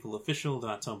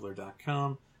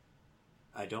ToonamiFaithfulOfficial.tumblr.com.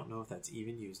 I don't know if that's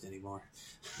even used anymore.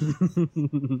 I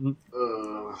don't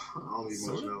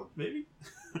even know. Maybe?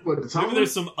 What, the Tumblr? Maybe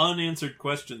there's some unanswered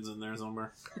questions in there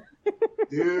somewhere.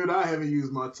 Dude, I haven't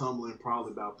used my Tumblr in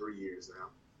probably about 3 years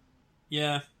now.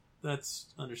 Yeah,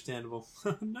 that's understandable.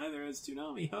 Neither has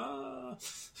Toonami. I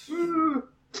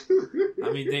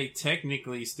mean, they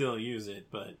technically still use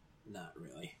it, but not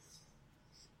really.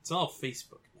 It's all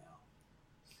Facebook now.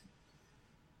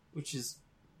 Which is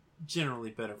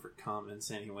generally better for comments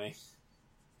anyway.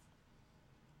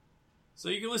 So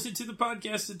you can listen to the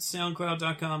podcast at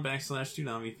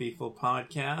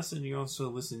soundcloud.com/ToonamiFaithfulPodcast, and you also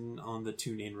listen on the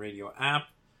TuneIn Radio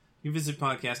app. You visit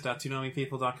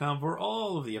podcast.toonamifaithful.com for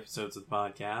all of the episodes of the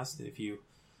podcast. And if you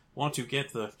want to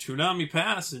get the Toonami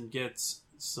Pass and get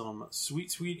some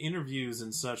sweet interviews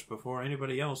and such before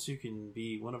anybody else, you can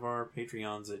be one of our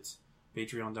Patreons at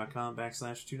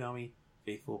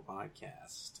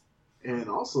patreon.com/ToonamiFaithfulPodcast. And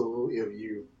also, if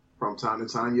you, from time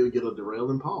to time, you'll get a Darrell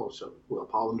and Paul show. Well,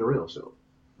 Paul and Darrell show.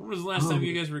 When was the last time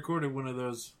you guys recorded one of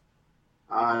those?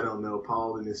 I don't know.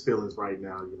 Paul and his feelings right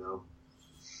now, you know.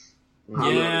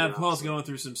 Yeah, Paul's going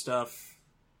through some stuff.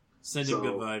 Send him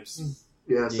good vibes.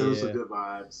 Yeah, send him some good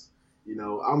vibes. You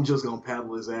know, I'm just going to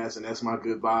paddle his ass, and that's my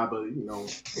good vibe, but, you know,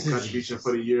 contribution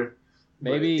for the year.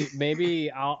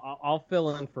 Maybe I'll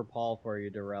fill in for Paul for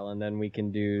you, Darrell, and then we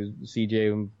can do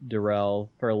CJ Darrell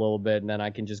for a little bit, and then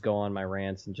I can just go on my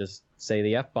rants and just say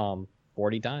the F-bomb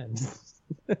 40 times.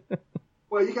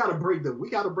 Well, we gotta break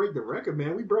the record,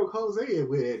 man. We broke Jose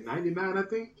at 99, I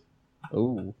think.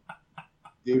 Ooh.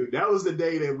 Dude, that was the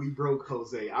day that we broke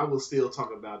Jose. I will still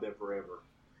talk about that forever.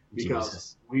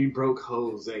 Because we broke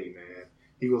Jose, man.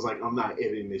 He was like, I'm not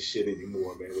editing this shit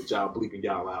anymore, man, with y'all bleeping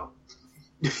y'all out.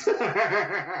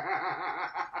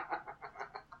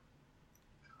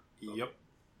 Yep.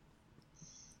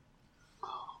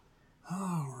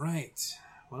 All right.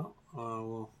 Well,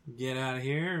 we'll get out of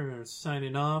here. We're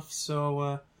signing off.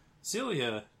 So,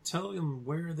 Celia, tell them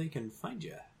where they can find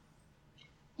you.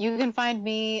 You can find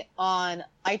me on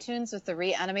iTunes with the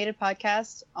Reanimated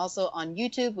podcast, also on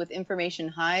YouTube with Information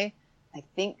High. I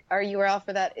think our URL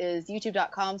for that is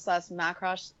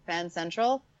youtube.com/Macross Fan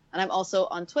Central. And I'm also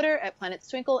on Twitter at Planets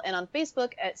Twinkle and on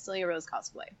Facebook at Celia Rose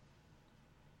Cosplay.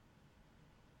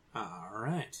 All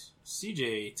right.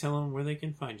 CJ, tell them where they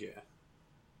can find you.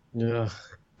 Yeah,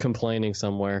 complaining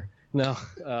somewhere. No,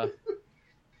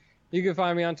 you can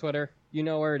find me on Twitter. You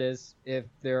know where it is. If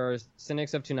there are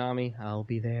cynics of Toonami, I'll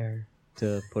be there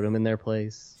to put them in their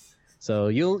place. So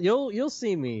you'll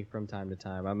see me from time to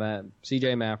time. I'm at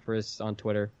CJ Maffris on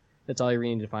Twitter. That's all you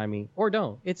really need to find me. Or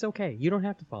don't. It's okay. You don't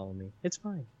have to follow me. It's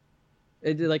fine.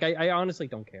 I honestly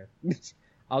don't care.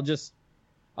 I'll just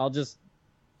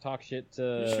talk shit to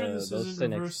you sure this those isn't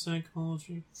cynics. reverse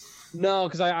psychology? No,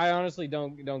 because I honestly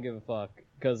don't give a fuck.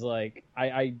 Because like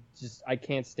I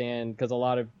can't stand, because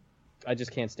I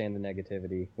just can't stand the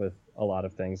negativity with a lot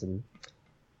of things, and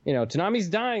Toonami's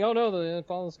dying. Oh no, the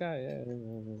Fall in the Sky. Yeah,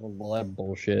 all that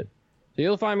bullshit. So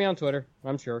you'll find me on Twitter,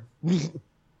 I'm sure.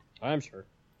 I'm sure.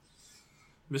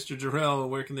 Mr. Darrell,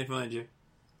 where can they find you?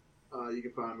 You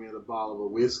can find me at a bottle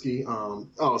of whiskey.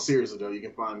 Seriously though, you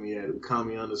can find me at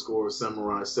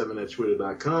Ukami_Samurai7 at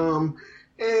Twitter.com.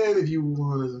 And if you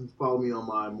want to follow me on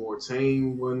my more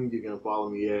tame one, you can follow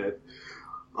me at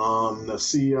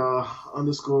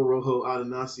Nasia_Rojo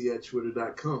Adenasi at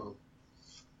Twitter.com.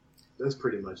 That's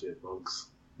pretty much it, folks.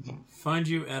 Find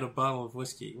you at a bottle of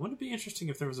whiskey. Wouldn't it be interesting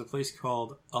if there was a place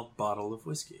called A Bottle of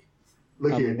Whiskey?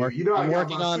 Look I'm here, working, dude. I'm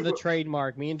working on the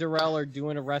trademark. Me and Darrell are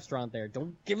doing a restaurant there.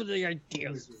 Don't give it the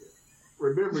ideas.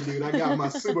 Remember, dude, I got my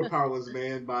superpowers,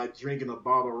 man, by drinking a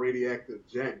bottle of radioactive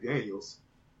Jack Daniels.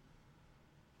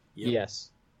 Yep.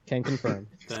 Yes, can confirm.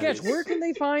 That Sketch, where can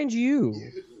they find you?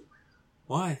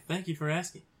 Why, thank you for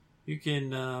asking. You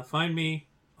can find me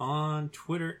on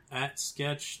Twitter at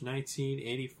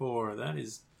Sketch1984. That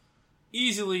is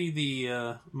easily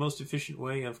the most efficient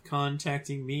way of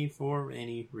contacting me for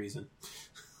any reason.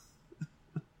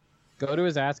 Go to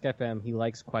his Ask FM. He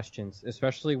likes questions,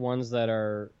 especially ones that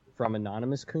are from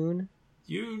Anonymous Coon.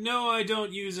 You know I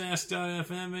don't use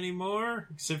Ask.fm anymore,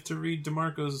 except to read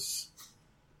DeMarco's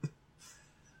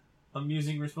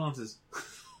amusing responses.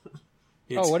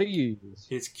 What do you use?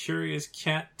 It's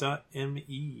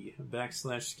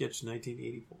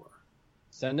curiouscat.me/sketch1984.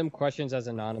 Send him questions as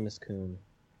Anonymous Coon.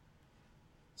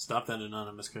 Stop that,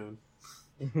 Anonymous Coon.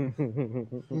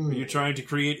 Are you trying to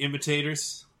create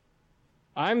imitators?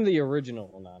 I'm the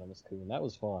original Anonymous Coon. That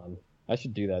was fun. I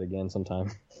should do that again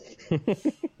sometime.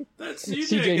 That's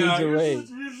CJ needs guy. a raise.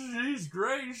 He's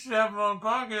great. You should have him on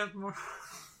podcast more.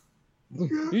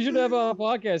 You should have a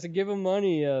podcast and give him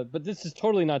money. But this is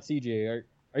totally not CJ.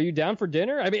 Are you down for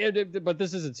dinner? I mean, but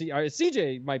this isn't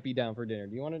CJ. Might be down for dinner.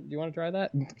 Do you want to try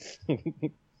that?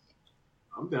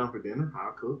 I'm down for dinner.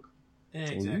 I'll cook.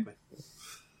 Exactly.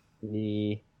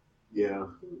 Yeah.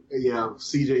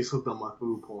 CJ's hooked on my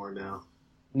food porn now.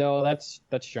 No, that's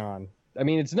Sean. I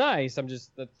mean, it's nice.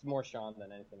 That's more Sean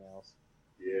than anything else.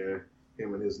 Yeah,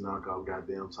 him and his knockoff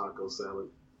goddamn taco salad.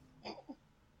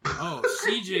 Oh,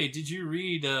 CJ, did you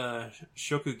read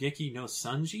Shokugeki no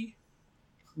Sanji?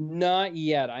 Not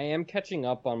yet. I am catching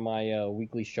up on my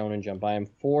weekly Shonen Jump. I am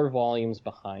 4 volumes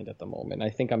behind at the moment. I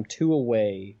think I'm 2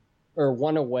 away, or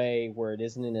 1 away where it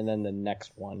isn't, and then the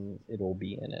next one it'll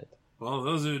be in it. Well,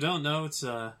 those who don't know, it's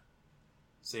a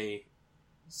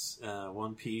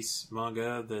One Piece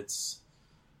manga that's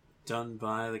done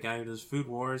by the guy who does Food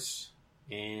Wars,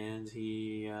 and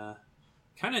he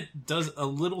kind of does a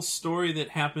little story that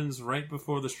happens right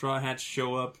before the Straw Hats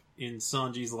show up in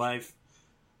Sanji's life.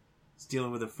 He's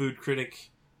dealing with a food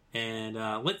critic, and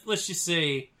let's just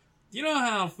say, you know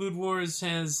how Food Wars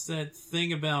has that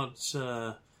thing about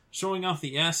showing off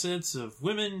the assets of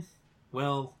women?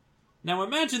 Well, now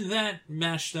imagine that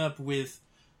mashed up with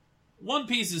One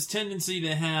Piece's tendency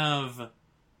to have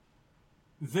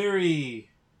very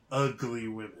ugly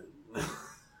women.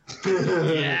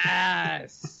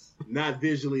 Yes! not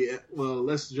visually, well,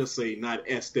 let's just say not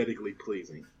aesthetically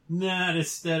pleasing. Not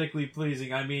aesthetically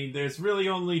pleasing. I mean, there's really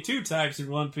only two types in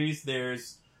One Piece.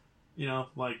 There's,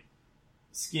 like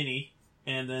skinny,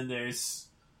 and then there's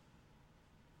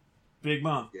Big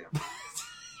Mom. Yeah.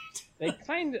 They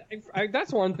kind of.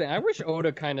 That's one thing. I wish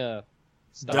Oda kind of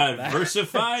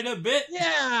diversified a bit.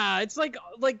 Yeah, it's like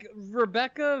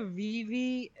Rebecca,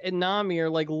 Vivi, and Nami are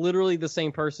like literally the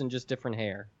same person, just different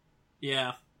hair.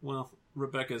 Yeah, well,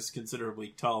 Rebecca's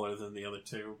considerably taller than the other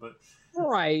two, but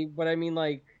right. But I mean,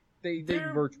 like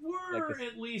there were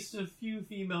at least a few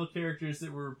female characters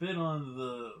that were a bit on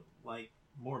the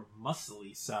more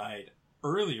muscly side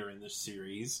earlier in the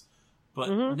series, but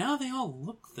now they all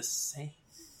look the same.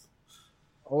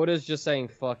 Oda's just saying,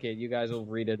 fuck it, you guys will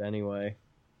read it anyway.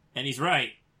 And he's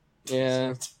right.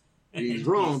 Yeah. He's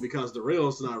wrong because the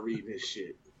real's not reading his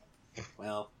shit.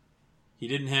 Well, he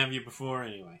didn't have you before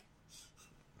anyway.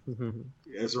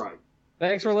 That's right.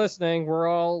 Thanks for listening. We're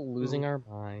all losing our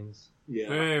minds. Yeah.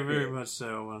 Very, very much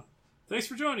so. Thanks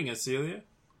for joining us, Celia.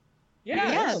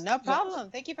 Yeah, no problem.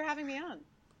 Thank you for having me on.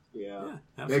 Yeah.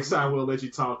 Next time we'll let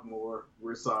you talk more.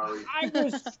 We're sorry. I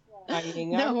was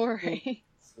trying. No worries.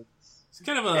 It's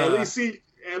kind of a...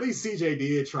 At least CJ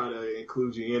did try to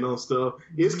include you in on stuff.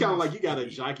 It's kind of like you got to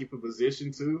jockey for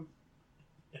position, too.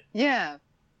 Yeah.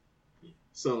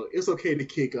 So it's okay to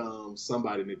kick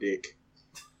somebody in the dick.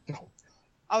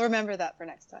 I'll remember that for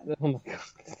next time. Oh, my God.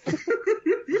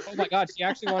 Oh, my God. She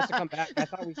actually wants to come back. I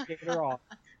thought we kicked her off.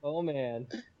 Oh, man.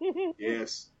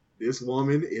 Yes. This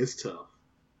woman is tough.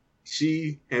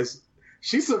 She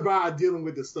survived dealing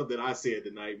with the stuff that I said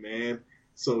tonight, man.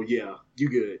 So, yeah, you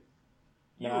good.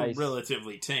 You were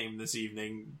relatively tame this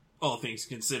evening, all things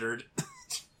considered.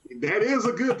 That is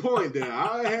a good point there.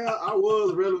 I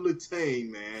was relatively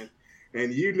tame, man.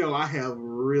 And I have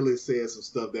really said some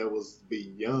stuff that was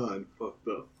beyond fucked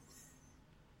up.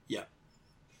 Yeah.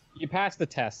 You passed the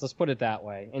test, let's put it that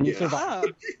way. And you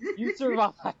survived. You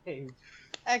survived.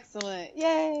 Excellent.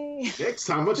 Yay. Next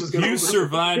time, much is going to You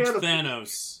survived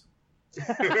Thanos.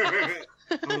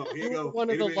 Hold on, here you go. One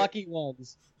of the lucky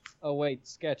ones. Oh wait,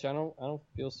 Sketch. I don't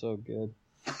feel so good.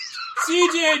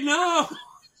 CJ, no.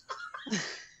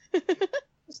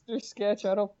 Mr. Sketch,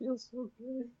 I don't feel so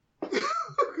good.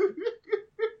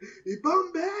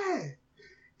 Ibambe.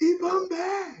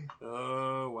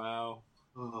 Oh wow.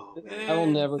 Oh, man. I will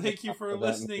never. Thank you for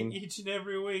listening each and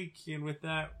every week, and with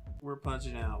that, we're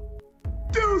punching out.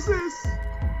 Deuces.